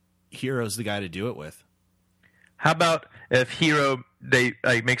 Hero's the guy to do it with. How about if Hero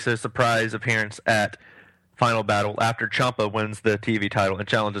makes a surprise appearance at Final Battle after Ciampa wins the TV title and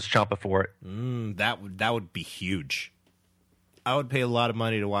challenges Ciampa for it? That would be huge. I would pay a lot of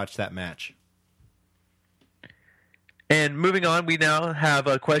money to watch that match. And moving on, we now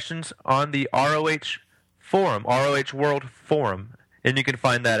have questions on the ROH forum, ROH World Forum, and you can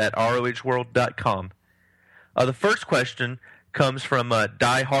find that at rohworld.com. The first question comes from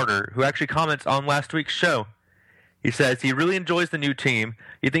Die Harder, who actually comments on last week's show. He says he really enjoys the new team.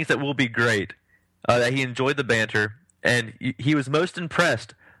 He thinks that will be great, that he enjoyed the banter, and he was most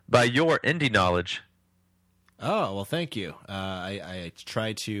impressed by your indie knowledge. Oh, well, thank you. I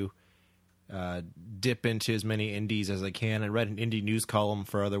try to dip into as many indies as I can. I read an indie news column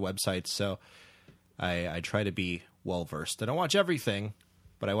for other websites, so I try to be well-versed. I don't watch everything,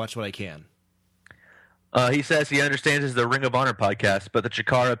 but I watch what I can. He says he understands it's the Ring of Honor podcast, but the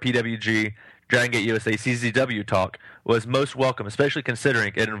Chikara, PWG, Dragon Gate USA CZW talk was most welcome, especially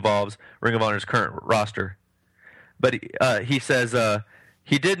considering it involves Ring of Honor's current roster. But he says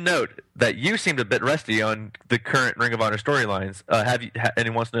he did note that you seemed a bit rusty on the current Ring of Honor storylines. And he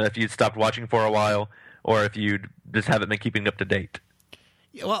wants to know if you'd stopped watching for a while or if you just haven't been keeping up to date.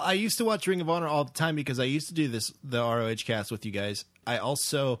 Yeah, well, I used to watch Ring of Honor all the time because I used to do the ROH cast with you guys. I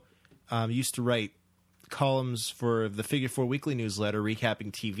also used to write columns for the Figure 4 Weekly newsletter,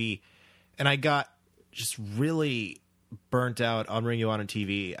 recapping TV, and I got just really burnt out on Ring of Honor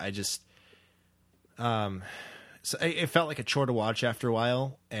TV. I just, so it felt like a chore to watch after a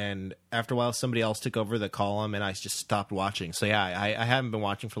while, and after a while, somebody else took over the column, and I just stopped watching. So yeah, I haven't been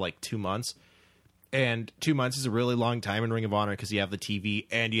watching for like 2 months. And 2 months is a really long time in Ring of Honor because you have the TV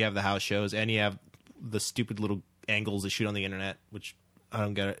and you have the house shows and you have the stupid little angles they shoot on the internet, which I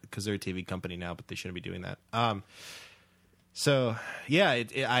don't get it because they're a TV company now, but they shouldn't be doing that. So yeah,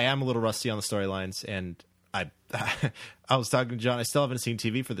 I am a little rusty on the storylines, and I was talking to John. I still haven't seen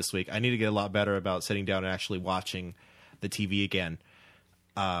TV for this week. I need to get a lot better about sitting down and actually watching the TV again.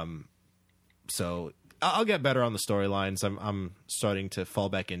 So I'll get better on the storylines. I'm starting to fall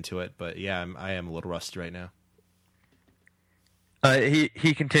back into it, but yeah, I am a little rusty right now.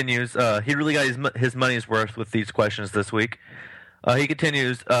 He continues. He really got his money's worth with these questions this week. He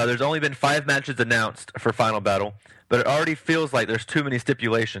continues. There's only been 5 matches announced for Final Battle, but it already feels like there's too many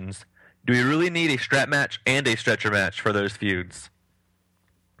stipulations. Do we really need a strap match and a stretcher match for those feuds?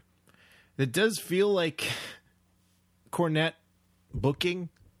 It does feel like Cornette booking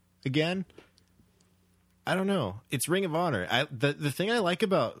again. I don't know. It's Ring of Honor. The thing I like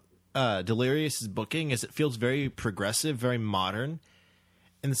about Delirious's booking is it feels very progressive, very modern,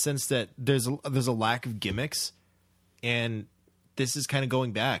 in the sense that there's a lack of gimmicks, and this is kind of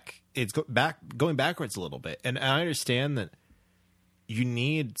going back. It's going backwards a little bit, and I understand that you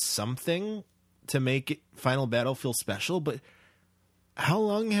need something to make Final Battle feel special, but how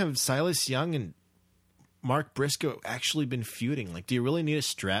long have Silas Young and Mark Briscoe actually been feuding? Like, do you really need a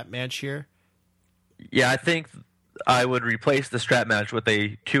strap match here? Yeah, I think I would replace the strap match with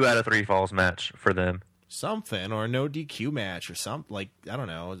a 2 out of 3 falls match for them. Something, or a no DQ match, or something, like, I don't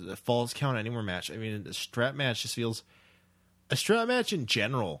know, a falls count anywhere match. I mean, a strap match just feels... A strap match in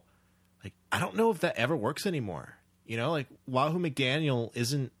general, like, I don't know if that ever works anymore. You know, like, Wahoo McDaniel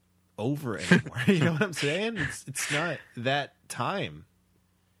isn't over anymore. You know what I'm saying? It's not that time.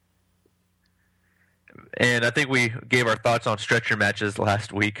 And I think we gave our thoughts on stretcher matches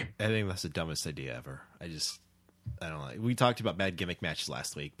last week. I think that's the dumbest idea ever. I don't know. We talked about bad gimmick matches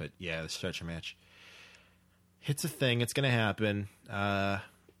last week, but yeah, the stretcher match. It's a thing. It's going to happen.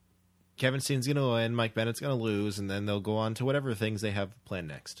 Kevin Steen's going to win. Mike Bennett's going to lose, and then they'll go on to whatever things they have planned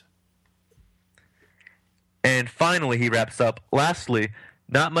next. And finally, he wraps up. Lastly,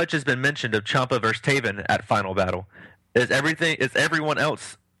 not much has been mentioned of Ciampa versus Taven at Final Battle. Is everyone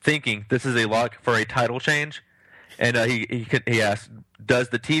else thinking this is a lock for a title change? And he asked, does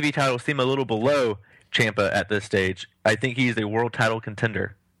the TV title seem a little below Ciampa at this stage? I think he's a world title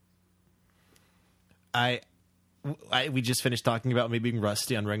contender. We just finished talking about me being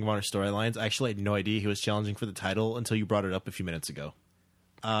rusty on Ring of Honor storylines. I actually had no idea he was challenging for the title until you brought it up a few minutes ago.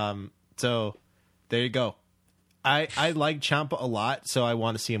 So there you go. I like Ciampa a lot, so I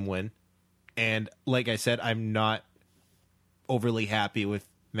want to see him win. And like I said, I'm not overly happy with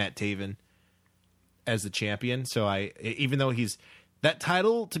Matt Taven as the champion. So even though that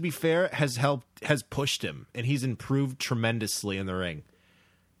title, to be fair, has pushed him, and he's improved tremendously in the ring.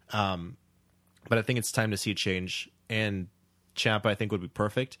 But I think it's time to see a change, and Ciampa, I think, would be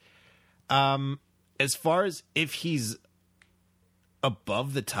perfect. As far as if he's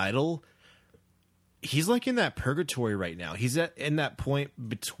above the title, he's like in that purgatory right now. He's in that point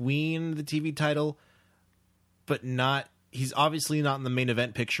between the TV title, but not. He's obviously not in the main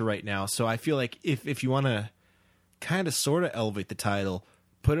event picture right now. So I feel like if you want to kind of sort of elevate the title,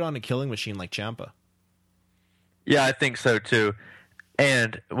 put it on a killing machine like Ciampa. Yeah, I think so too.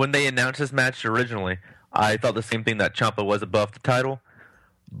 And when they announced this match originally, I thought the same thing, that Ciampa was above the title.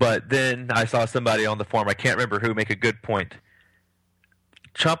 But then I saw somebody on the forum, I can't remember who, make a good point.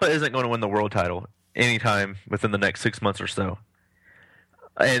 Ciampa isn't going to win the world title anytime within the next 6 months or so.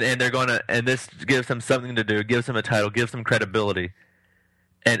 And they're going to, and this gives him something to do, gives him a title, gives him credibility,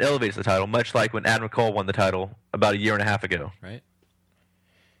 and elevates the title, much like when Adam Cole won the title about a year and a half ago. Right.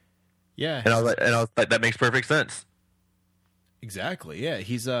 Yeah. And I was like, that makes perfect sense. Exactly. Yeah,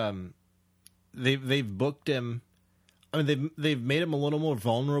 he's they've booked him. I mean, they've made him a little more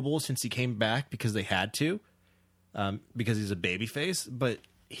vulnerable since he came back because they had to, because he's a babyface. But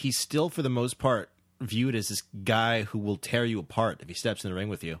he's still, for the most part, viewed as this guy who will tear you apart if he steps in the ring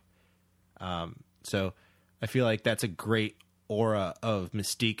with you. So I feel like that's a great aura of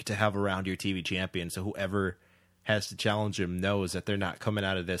mystique to have around your TV champion. So whoever has to challenge him knows that they're not coming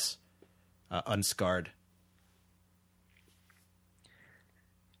out of this unscarred.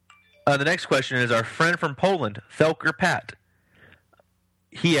 The next question is our friend from Poland, Felker Pat.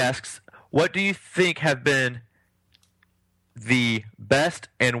 He asks, what do you think have been the best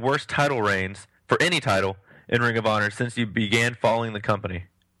and worst title reigns for any title in Ring of Honor since you began following the company?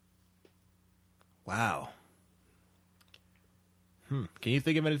 Wow. Can you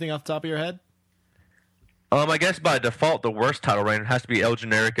think of anything off the top of your head? I guess by default, the worst title reign has to be El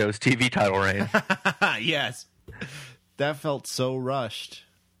Generico's TV title reign. Yes. That felt so rushed.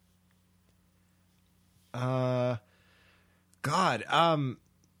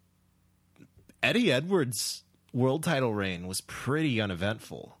 Eddie Edwards' world title reign was pretty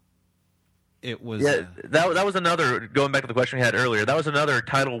uneventful. It was that was another, going back to the question we had earlier, that was another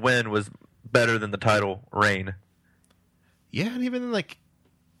title win was better than the title reign. Yeah, and even like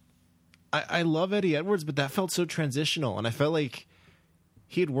I love Eddie Edwards, but that felt so transitional, and I felt like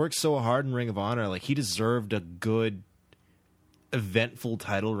he had worked so hard in Ring of Honor, like he deserved a good eventful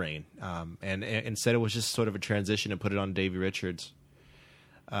title reign, and instead it was just sort of a transition and put it on Davey Richards.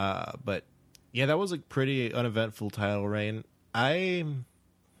 But yeah, that was a pretty uneventful title reign. What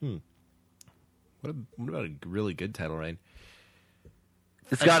about a really good title reign?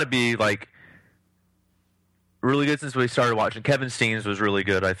 It's got to be like really good since we started watching. Kevin Steen's was really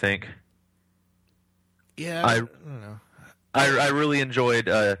good, I think. Yeah, I don't know. I really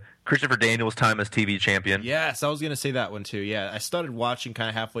enjoyed Christopher Daniels' time as TV champion. Yes, I was going to say that one too. Yeah, I started watching kind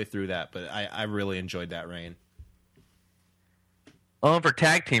of halfway through that, but I really enjoyed that reign. For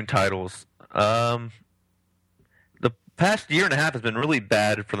tag team titles, the past year and a half has been really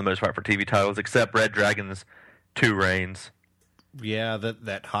bad for the most part for TV titles, except Red Dragon's 2 reigns. Yeah,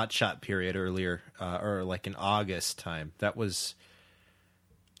 that hot shot period earlier, or like in August time, that was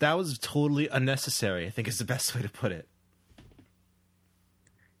totally unnecessary, I think is the best way to put it.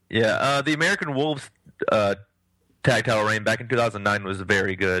 Yeah, the American Wolves tag title reign back in 2009 was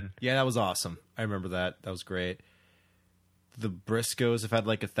very good. Yeah, that was awesome. I remember that. That was great. The Briscoes have had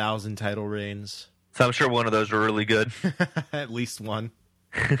like 1,000 title reigns. So I'm sure one of those were really good. At least one.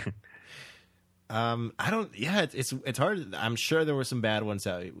 It's hard. I'm sure there were some bad ones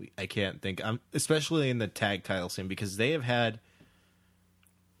that I can't think. Especially in the tag title scene, because they have had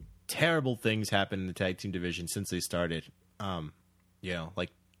terrible things happen in the tag team division since they started. Like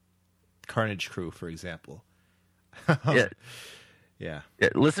Carnage Crew, for example. Yeah.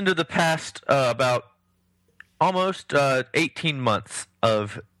 Listen to the past about almost 18 months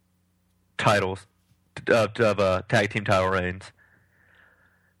of titles of tag team title reigns.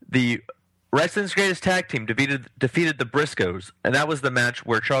 The Wrestling's Greatest Tag Team defeated the Briscoes, and that was the match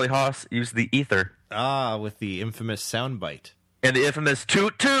where Charlie Haas used the ether. With the infamous soundbite. And the infamous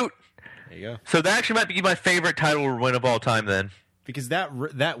toot toot. There you go. So that actually might be my favorite title win of all time then. Because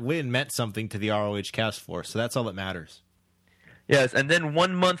that win meant something to the ROH cast force, so that's all that matters. Yes, and then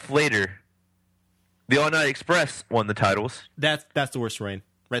 1 month later, the All Night Express won the titles. That's the worst reign,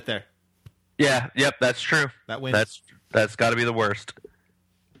 right there. Yeah, yep, that's true. That wins. That's got to be the worst.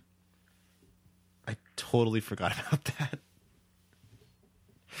 I totally forgot about that.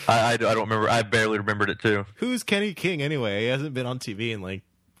 I don't remember. I barely remembered it too. Who's Kenny King anyway? He hasn't been on TV in like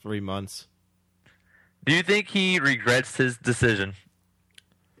 3 months. Do you think he regrets his decision?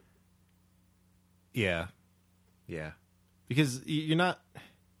 Yeah. Because you're not.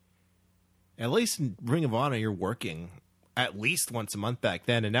 At least in Ring of Honor, you're working at least once a month back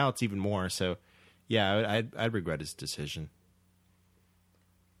then, and now it's even more. So, yeah, I'd regret his decision.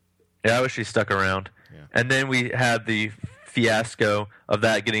 Yeah, I wish he stuck around. Yeah. And then we had the fiasco of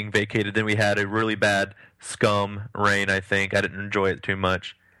that getting vacated. Then we had a really bad Scum reign, I think. I didn't enjoy it too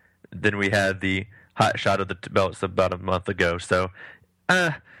much. Then we had the hot shot of the belts about a month ago. So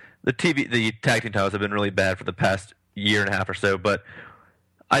the tag team titles have been really bad for the past year and a half or so. But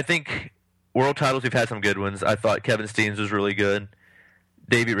I think world titles, we've had some good ones. I thought Kevin Steen's was really good.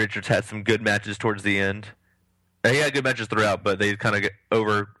 Davey Richards had some good matches towards the end. He had good matches throughout, but they kind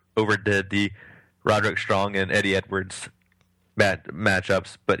of overdid the Roderick Strong and Eddie Edwards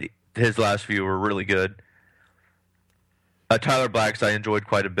matchups. But his last few were really good. Tyler Black's I enjoyed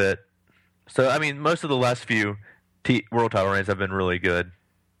quite a bit. So, I mean, most of the last few world title reigns have been really good.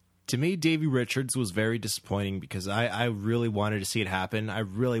 To me, Davey Richards was very disappointing because I really wanted to see it happen. I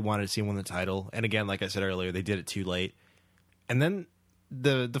really wanted to see him win the title. And again, like I said earlier, they did it too late. And then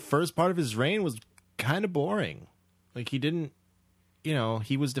the first part of his reign was kind of boring. Like, he didn't,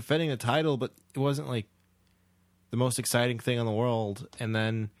 he was defending the title, but it wasn't like the most exciting thing in the world. And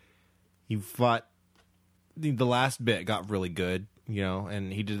then, He fought the last bit, got really good,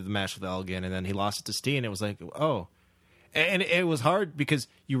 and he did the match with Elgin, and then he lost it to Steen. It was like, oh. And it was hard because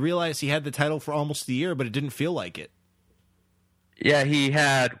you realize he had the title for almost a year, but it didn't feel like it. Yeah, he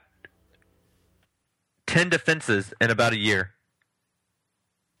had 10 defenses in about a year.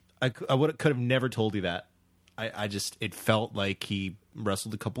 I could have never told you that. It felt like he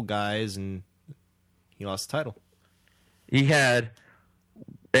wrestled a couple guys and he lost the title. He had,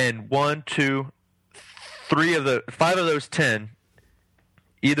 and 5 of those 10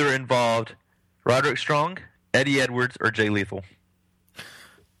 either involved Roderick Strong, Eddie Edwards, or Jay Lethal.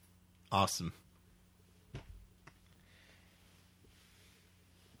 Awesome.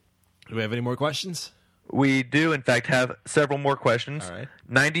 Do we have any more questions? We do, in fact, have several more questions. All right.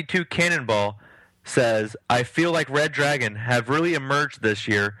 92 Cannonball says, I feel like Red Dragon have really emerged this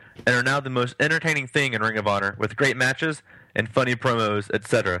year and are now the most entertaining thing in Ring of Honor, with great matches and funny promos,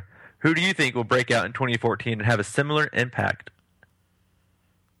 etc. Who do you think will break out in 2014 and have a similar impact?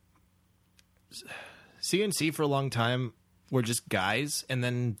 CNC for a long time were just guys, and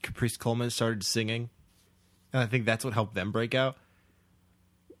then Caprice Coleman started singing. And I think that's what helped them break out.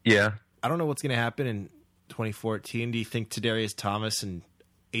 Yeah. I don't know what's going to happen in 2014. Do you think Tadarius Thomas and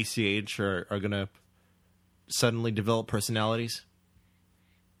ACH are going to suddenly develop personalities?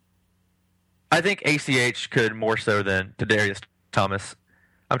 I think ACH could more so than Tadarius Thomas.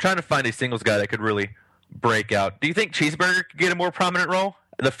 I'm trying to find a singles guy that could really break out. Do you think Cheeseburger could get a more prominent role?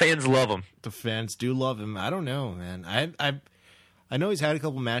 The fans love him. The fans do love him. I don't know, man. I know he's had a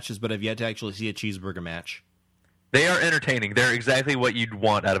couple matches, but I've yet to actually see a Cheeseburger match. They are entertaining. They're exactly what you'd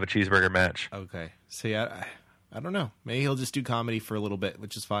want out of a Cheeseburger match. Okay. See, I don't know. Maybe he'll just do comedy for a little bit,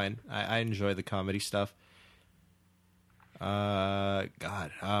 which is fine. I enjoy the comedy stuff.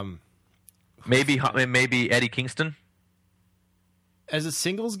 Maybe Eddie Kingston? As a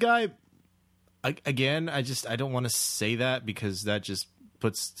singles guy, I don't want to say that because that just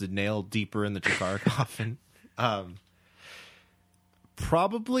puts the nail deeper in the Chikara coffin.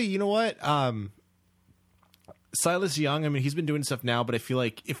 Probably, you know what? Silas Young, I mean, he's been doing stuff now, but I feel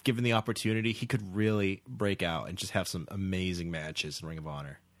like if given the opportunity, he could really break out and just have some amazing matches in Ring of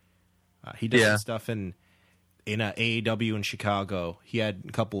Honor. He did some stuff in AEW in Chicago. He had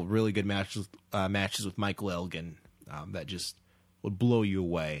a couple really good matches with Michael Elgin that just would blow you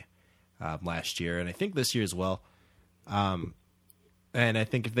away last year, and I think this year as well. And I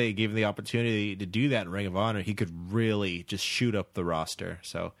think if they gave him the opportunity to do that in Ring of Honor, he could really just shoot up the roster.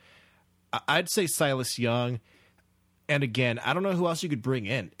 So I'd say Silas Young. And again, I don't know who else you could bring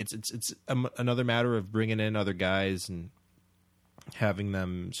in. It's another matter of bringing in other guys and having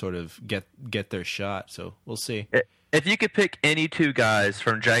them sort of get their shot. So we'll see. If you could pick any two guys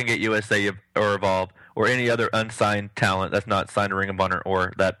from Dragon Gate USA or Evolve or any other unsigned talent that's not signed to Ring of Honor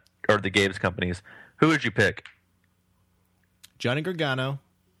or the Gabe's companies, who would you pick? Johnny Gargano.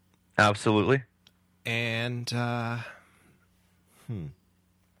 Absolutely. And for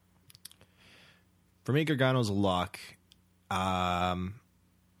me, Gargano's a lock.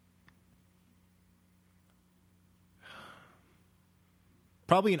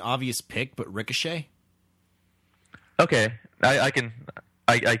 Probably an obvious pick, but Ricochet. Okay, I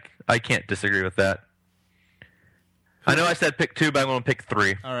can't disagree with that. I know I said pick 2, but I'm going to pick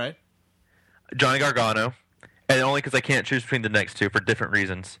 3. All right. Johnny Gargano, and only because I can't choose between the next two for different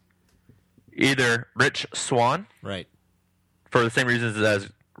reasons. Either Rich Swann, right, for the same reasons as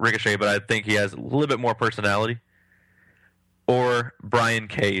Ricochet, but I think he has a little bit more personality, or Brian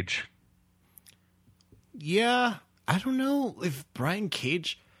Cage. Yeah, I don't know if Brian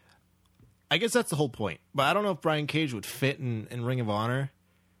Cage... I guess that's the whole point, but I don't know if Brian Cage would fit in Ring of Honor.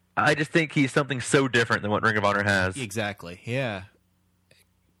 I just think he's something so different than what Ring of Honor has. Exactly, yeah.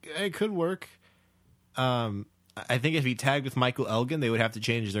 It could work. I think if he tagged with Michael Elgin, they would have to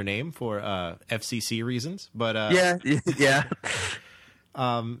change their name for FCC reasons. But yeah.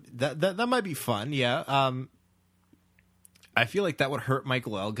 That might be fun. Yeah. I feel like that would hurt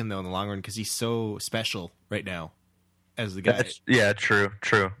Michael Elgin though in the long run because he's so special right now as the guy.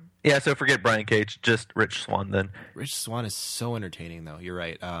 True. Yeah, so forget Brian Cage, just Rich Swann then. Rich Swann is so entertaining though. You're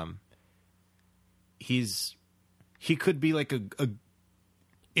right. He could be like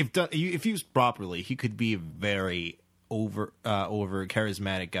if used properly, he could be a very over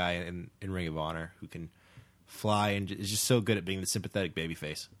charismatic guy in Ring of Honor who can fly and is just so good at being the sympathetic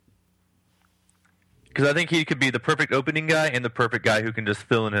babyface. Because I think he could be the perfect opening guy and the perfect guy who can just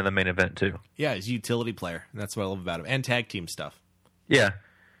fill in the main event too. Yeah, he's a utility player. And that's what I love about him. And tag team stuff. Yeah.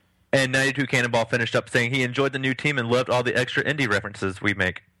 And 92 Cannonball finished up saying he enjoyed the new team and loved all the extra indie references we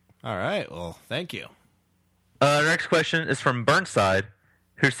make. All right. Well, thank you. Our next question is from Burnside,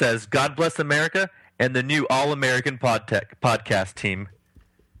 who says, "God bless America and the new All-American podcast team."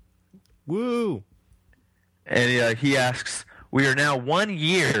 Woo! And he asks, "We are now 1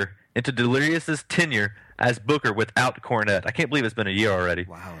 year into Delirious's tenure as Booker without Cornette." I can't believe it's been a year already.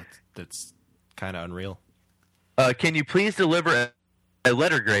 Wow, that's kind of unreal. Can you please deliver a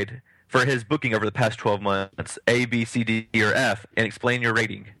letter grade for his booking over the past 12 months, A, B, C, D, or F, and explain your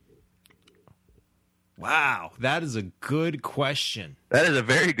rating? Wow, that is a good question. That is a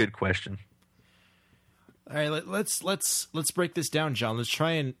very good question. All right, let's break this down, John. Let's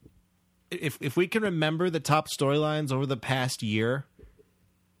try and if we can remember the top storylines over the past year,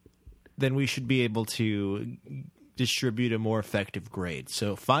 then we should be able to distribute a more effective grade.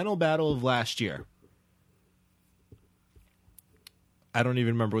 So, final battle of last year. I don't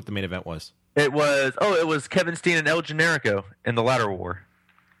even remember what the main event was. It was Kevin Steen and El Generico in the Ladder War.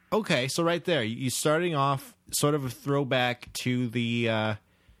 Okay, so right there, you starting off sort of a throwback to the,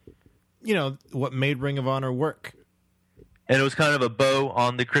 what made Ring of Honor work. And it was kind of a bow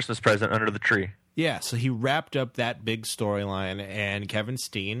on the Christmas present under the tree. Yeah, so he wrapped up that big storyline, and Kevin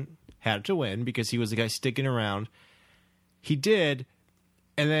Steen had to win because he was the guy sticking around. He did,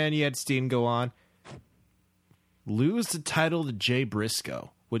 and then you had Steen go on, lose the title to Jay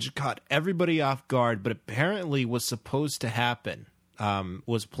Briscoe, which caught everybody off guard, but apparently was supposed to happen.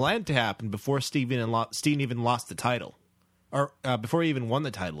 Was planned to happen before Steen even lost the title. Or before he even won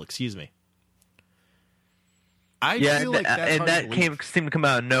the title, excuse me. I feel like that's and that seemed to come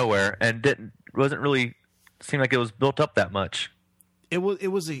out of nowhere and wasn't really seemed like it was built up that much. It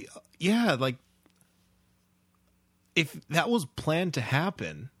was if that was planned to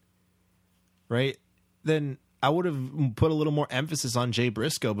happen, right, then I would have put a little more emphasis on Jay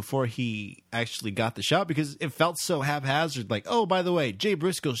Briscoe before he actually got the shot, because it felt so haphazard. Like, oh, by the way, Jay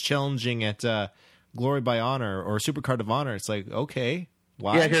Briscoe's challenging at Glory by Honor or Supercard of Honor. It's like, okay,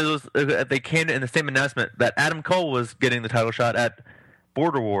 why? Yeah, because they came in the same announcement that Adam Cole was getting the title shot at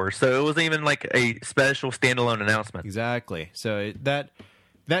Border Wars, so it wasn't even like a special standalone announcement. Exactly. So that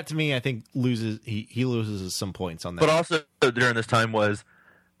to me, I think he loses some points on that. But also during this time was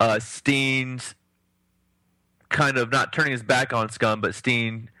Steen's kind of not turning his back on Scum, but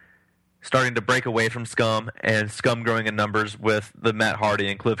Steen starting to break away from Scum, and Scum growing in numbers with the Matt Hardy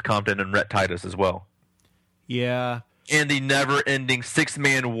and Cliff Compton and Rhett Titus as well. Yeah. And the never-ending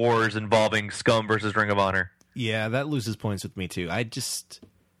six-man wars involving Scum versus Ring of Honor. Yeah, that loses points with me too. That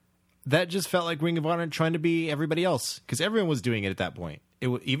just felt like Ring of Honor trying to be everybody else, because everyone was doing it at that point.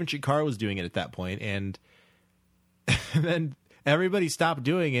 Even Chikara was doing it at that point, and then everybody stopped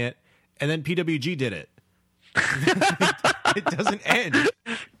doing it, and then PWG did it. It doesn't end.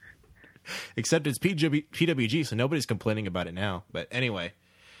 Except it's PWG, so nobody's complaining about it now. But anyway,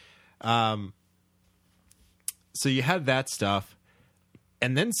 so you had that stuff,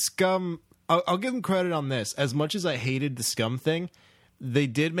 and then Scum. I'll give them credit on this. As much as I hated the Scum thing, they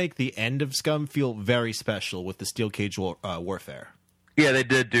did make the end of Scum feel very special with the Steel Cage Warfare. Yeah, they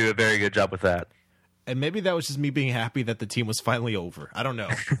did do a very good job with that. And maybe that was just me being happy that the team was finally over. I don't know.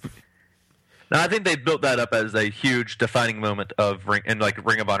 No, I think they built that up as a huge defining moment of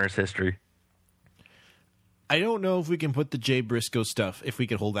Ring of Honor's history. I don't know if we can put the Jay Briscoe stuff, if we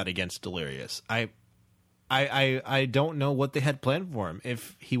could hold that against Delirious. I don't know what they had planned for him.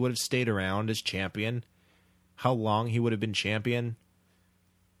 If he would have stayed around as champion, how long he would have been champion.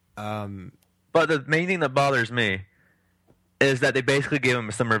 But the main thing that bothers me is that they basically gave him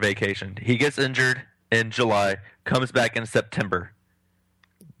a summer vacation. He gets injured in July, comes back in September.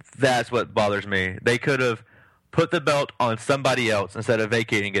 That's what bothers me. They could have put the belt on somebody else instead of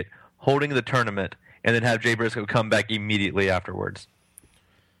vacating it, holding the tournament, and then have Jay Briscoe come back immediately afterwards.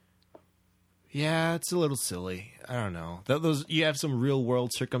 Yeah, it's a little silly. I don't know. Those you have some real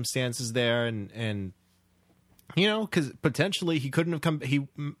world circumstances there, and because potentially he couldn't have come. He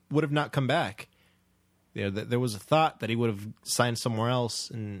would have not come back. There was a thought that he would have signed somewhere else,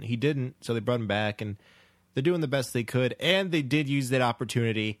 and he didn't. So they brought him back, and they're doing the best they could, and they did use that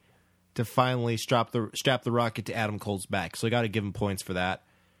opportunity to finally strap the rocket to Adam Cole's back. So I got to give him points for that.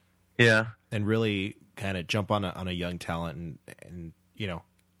 Yeah, and really kind of jump on a young talent, and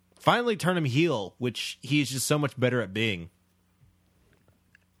finally turn him heel, which he's just so much better at being.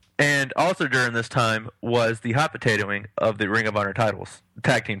 And also during this time was the hot potatoing of the Ring of Honor titles, the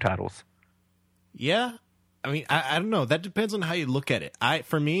tag team titles. Yeah. I mean, I don't know. That depends on how you look at it.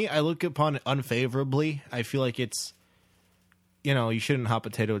 For me, I look upon it unfavorably. I feel like it's, you shouldn't hot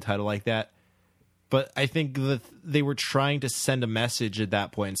potato a title like that. But I think that they were trying to send a message at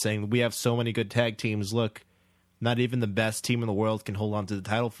that point saying, we have so many good tag teams. Look, not even the best team in the world can hold on to the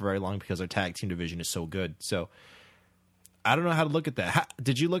title for very long because our tag team division is so good. So I don't know how to look at that.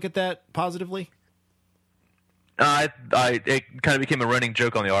 Did you look at that positively? It kind of became a running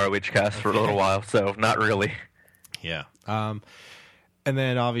joke on the ROH cast for a little while, so not really. Yeah. And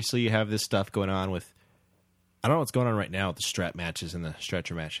then obviously you have this stuff going on with, I don't know what's going on right now with the strap matches and the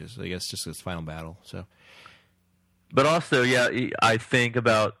stretcher matches. I guess just this final battle. So, but also, yeah, I think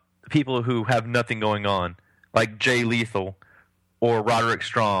about people who have nothing going on, like Jay Lethal or Roderick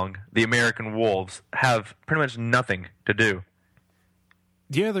Strong, the American Wolves, have pretty much nothing to do.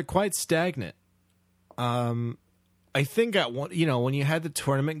 Yeah, they're quite stagnant. I think when you had the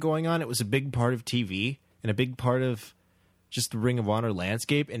tournament going on, it was a big part of TV and a big part of just the Ring of Honor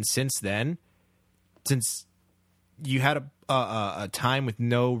landscape. And since then, since you had a time with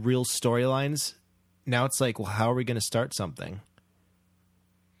no real storylines, now it's like, well, how are we going to start something?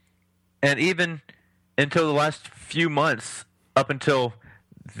 And even until the last few months, up until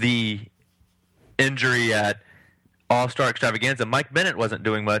the injury at All-Star Extravaganza, Mike Bennett wasn't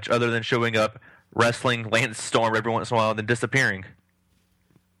doing much other than showing up, wrestling Lance Storm every once in a while, and then disappearing.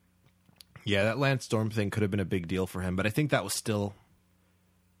 Yeah, that Lance Storm thing could have been a big deal for him, but I think that was still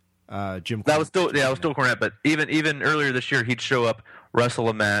Jim. That was still Cornette. But even earlier this year, he'd show up, wrestle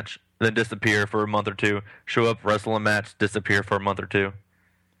a match, then disappear for a month or two. Show up, wrestle a match, disappear for a month or two.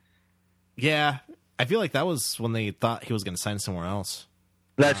 Yeah, I feel like that was when they thought he was going to sign somewhere else.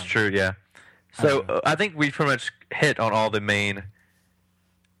 That's true. Yeah. So I think we pretty much hit on all the main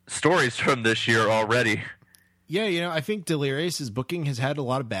stories from this year already. Yeah, I think Delirious' booking has had a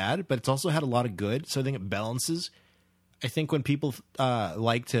lot of bad, but it's also had a lot of good, so I think it balances. I think when people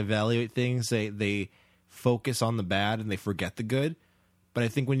like to evaluate things, they focus on the bad and they forget the good. But I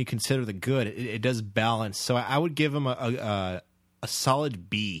think when you consider the good, it does balance. So I would give him a solid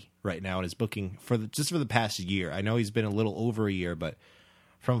B right now in his booking for the past year. I know he's been a little over a year, but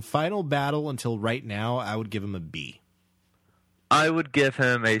from Final Battle until right now, I would give him a B. I would give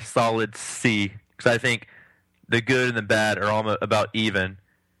him a solid C, because I think the good and the bad are all about even,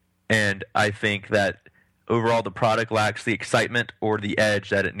 and I think that overall the product lacks the excitement or the edge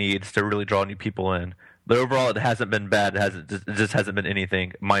that it needs to really draw new people in. But overall, it hasn't been bad. It just hasn't been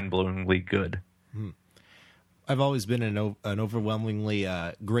anything mind-blowingly good. I've always been an overwhelmingly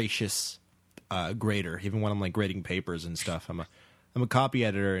gracious grader, even when I'm like grading papers and stuff. I'm a copy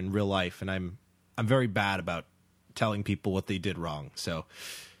editor in real life, and I'm very bad about telling people what they did wrong. So,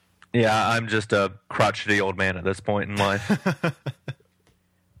 yeah, I'm just a crotchety old man at this point in life.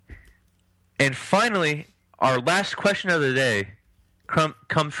 And finally, our last question of the day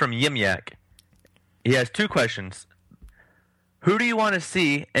comes from Yimyak. He has two questions. Who do you want to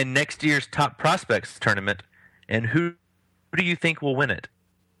see in next year's Top Prospects tournament, and who do you think will win it?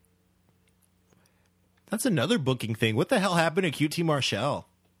 That's another booking thing. What the hell happened to QT Marshall?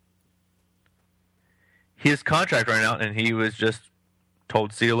 His contract ran out, and he was just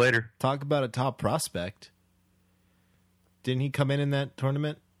told, see you later. Talk about a top prospect. Didn't he come in that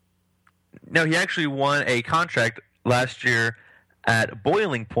tournament? No, he actually won a contract last year at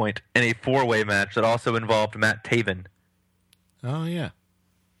Boiling Point in a four-way match that also involved Matt Taven. Oh, yeah.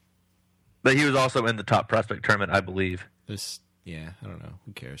 But he was also in the Top Prospect tournament, I believe. I don't know.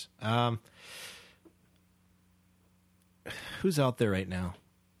 Who cares? Who's out there right now?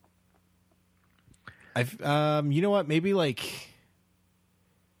 You know what? Maybe you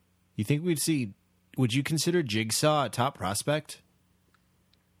think would you consider Jigsaw a top prospect?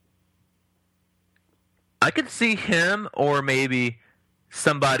 I could see him, or maybe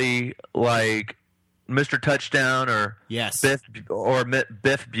somebody like Mr. Touchdown, or yes, Biff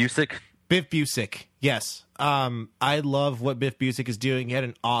Busick. Biff Busick, yes. I love what Biff Busick is doing. He had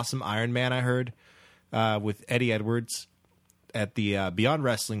an awesome Iron Man, I heard, with Eddie Edwards at the Beyond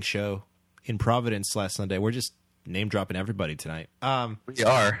Wrestling show in Providence last Sunday. We're just name dropping everybody tonight. We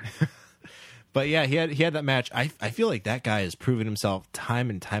are. But yeah, he had that match. I feel like that guy has proven himself time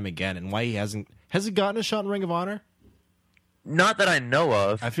and time again, and why he hasn't gotten a shot in Ring of Honor? Not that I know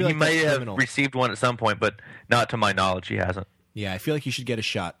of. I feel he like may have received one at some point, but not to my knowledge, he hasn't. Yeah, I feel like he should get a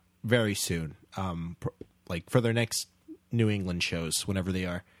shot very soon. Like for their next New England shows, whenever they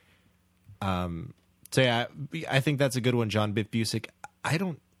are. So yeah, I think that's a good one, John. Biff Busick. I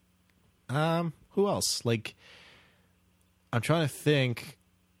don't. Who else? Like, I'm trying to think.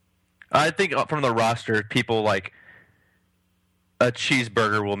 I think from the roster, people like a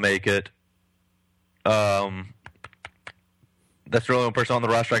Cheeseburger will make it. That's the only person on the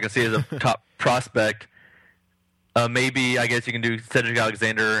roster I can see as a top prospect. Maybe, I guess you can do Cedric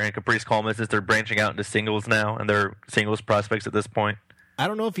Alexander and Caprice Coleman, since they're branching out into singles now, and they're singles prospects at this point. I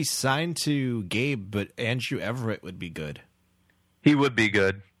don't know if he's signed to Gabe, but Andrew Everett would be good. He would be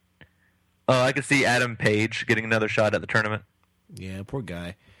good. I could see Adam Page getting another shot at the tournament. Yeah, poor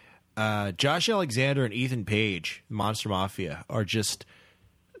guy. Josh Alexander and Ethan Page, Monster Mafia, are just,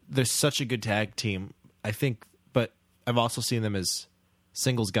 they're such a good tag team, I think, but I've also seen them as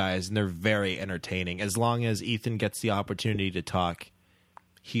singles guys, and they're very entertaining. As long as Ethan gets the opportunity to talk,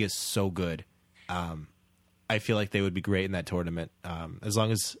 he is so good. I feel like they would be great in that tournament, as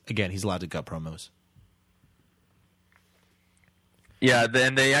long as, again, he's allowed to cut promos. Yeah,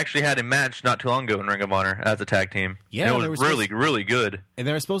 then they actually had a match not too long ago in Ring of Honor as a tag team. Yeah, and it was really good. And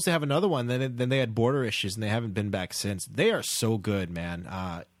they were supposed to have another one. Then they had border issues, and they haven't been back since. They are so good, man.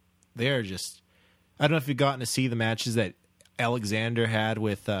 They are just. I don't know if you've gotten to see the matches that Alexander had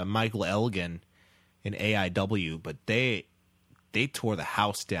with Michael Elgin in AIW, but they tore the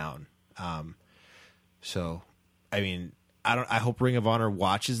house down. So, I mean, I hope Ring of Honor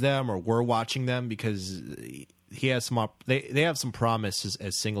watches them, or we're watching them, because he has some. They have some promise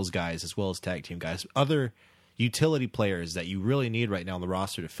as singles guys as well as tag team guys. Other utility players that you really need right now on the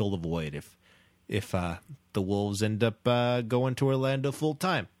roster to fill the void if the Wolves end up going to Orlando full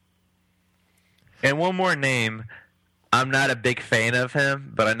time. And one more name, I'm not a big fan of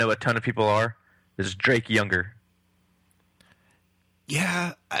him, but I know a ton of people are. Is Drake Younger.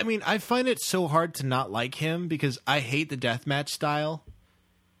 Yeah, I mean, I find it so hard to not like him because I hate the deathmatch style.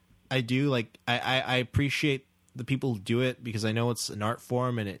 I do. Like, I appreciate the people who do it because I know it's an art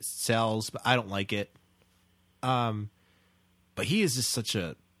form and it sells, but I don't like it. But he is just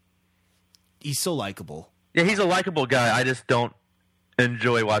he's so likable. Yeah, he's a likable guy. I just don't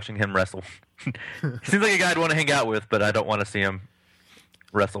enjoy watching him wrestle. Seems like a guy I'd want to hang out with, but I don't want to see him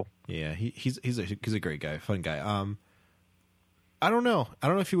wrestle. Yeah, he's a great guy, fun guy. I don't know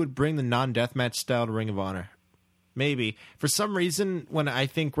if he would bring the non-deathmatch style to Ring of Honor. Maybe. For some reason, when I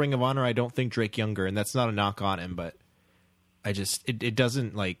think Ring of Honor, I don't think Drake Younger, and that's not a knock on him, but I just it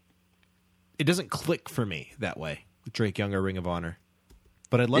doesn't click for me that way. Drake Younger, Ring of Honor.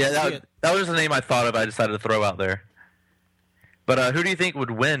 But I'd love to see it. That was the name I thought of. I decided to throw out there. But who do you think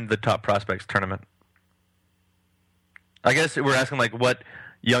would win the Top Prospects tournament? I guess we're asking, like, what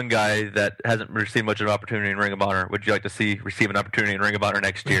young guy that hasn't received much of an opportunity in Ring of Honor would you like to see receive an opportunity in Ring of Honor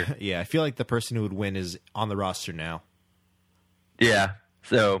next year? Yeah, I feel like the person who would win is on the roster now. Yeah,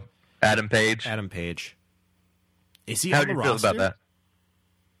 so Adam Page. Adam Page. Is he How on the do you feel roster? about that?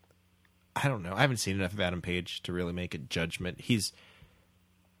 I don't know. I haven't seen enough of Adam Page to really make a judgment. He's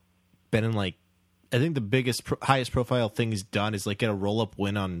been in, like, I think the biggest, highest profile thing he's done is, like, get a roll-up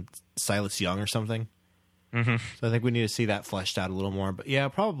win on Silas Young or something. Mm-hmm. So I think we need to see that fleshed out a little more. But yeah,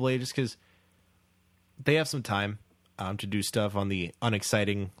 probably just because they have some time to do stuff on the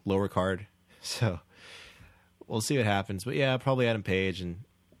unexciting lower card. So we'll see what happens. But yeah, probably Adam Page. And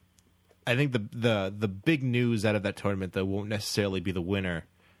I think the big news out of that tournament, though, won't necessarily be the winner,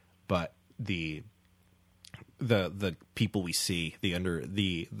 but the people we see,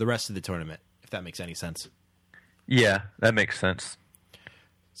 the rest of the tournament, if that makes any sense. Yeah, that makes sense.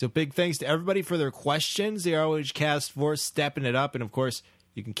 So big thanks to everybody for their questions. The ROH Cast Force stepping it up. And, of course,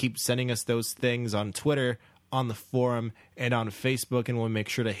 you can keep sending us those things on Twitter, on the forum, and on Facebook. And we'll make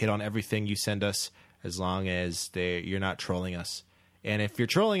sure to hit on everything you send us as long as you're not trolling us. And if you're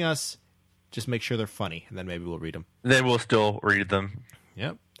trolling us, just make sure they're funny, and then maybe we'll read them. Then we'll still read them.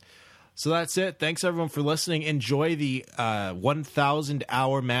 Yep. So that's it. Thanks, everyone, for listening. Enjoy the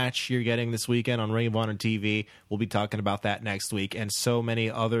 1,000-hour match you're getting this weekend on Ring of Honor TV. We'll be talking about that next week and so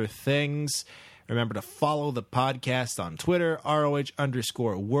many other things. Remember to follow the podcast on Twitter,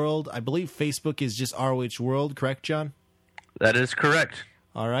 ROH_World. I believe Facebook is just ROH World, correct, John? That is correct.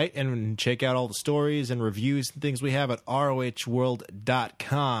 All right, and check out all the stories and reviews and things we have at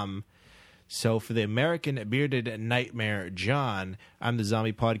ROHworld.com. So for the American Bearded Nightmare, John, I'm the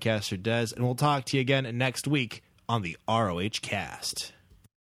zombie podcaster, Des, and we'll talk to you again next week on the ROH Cast.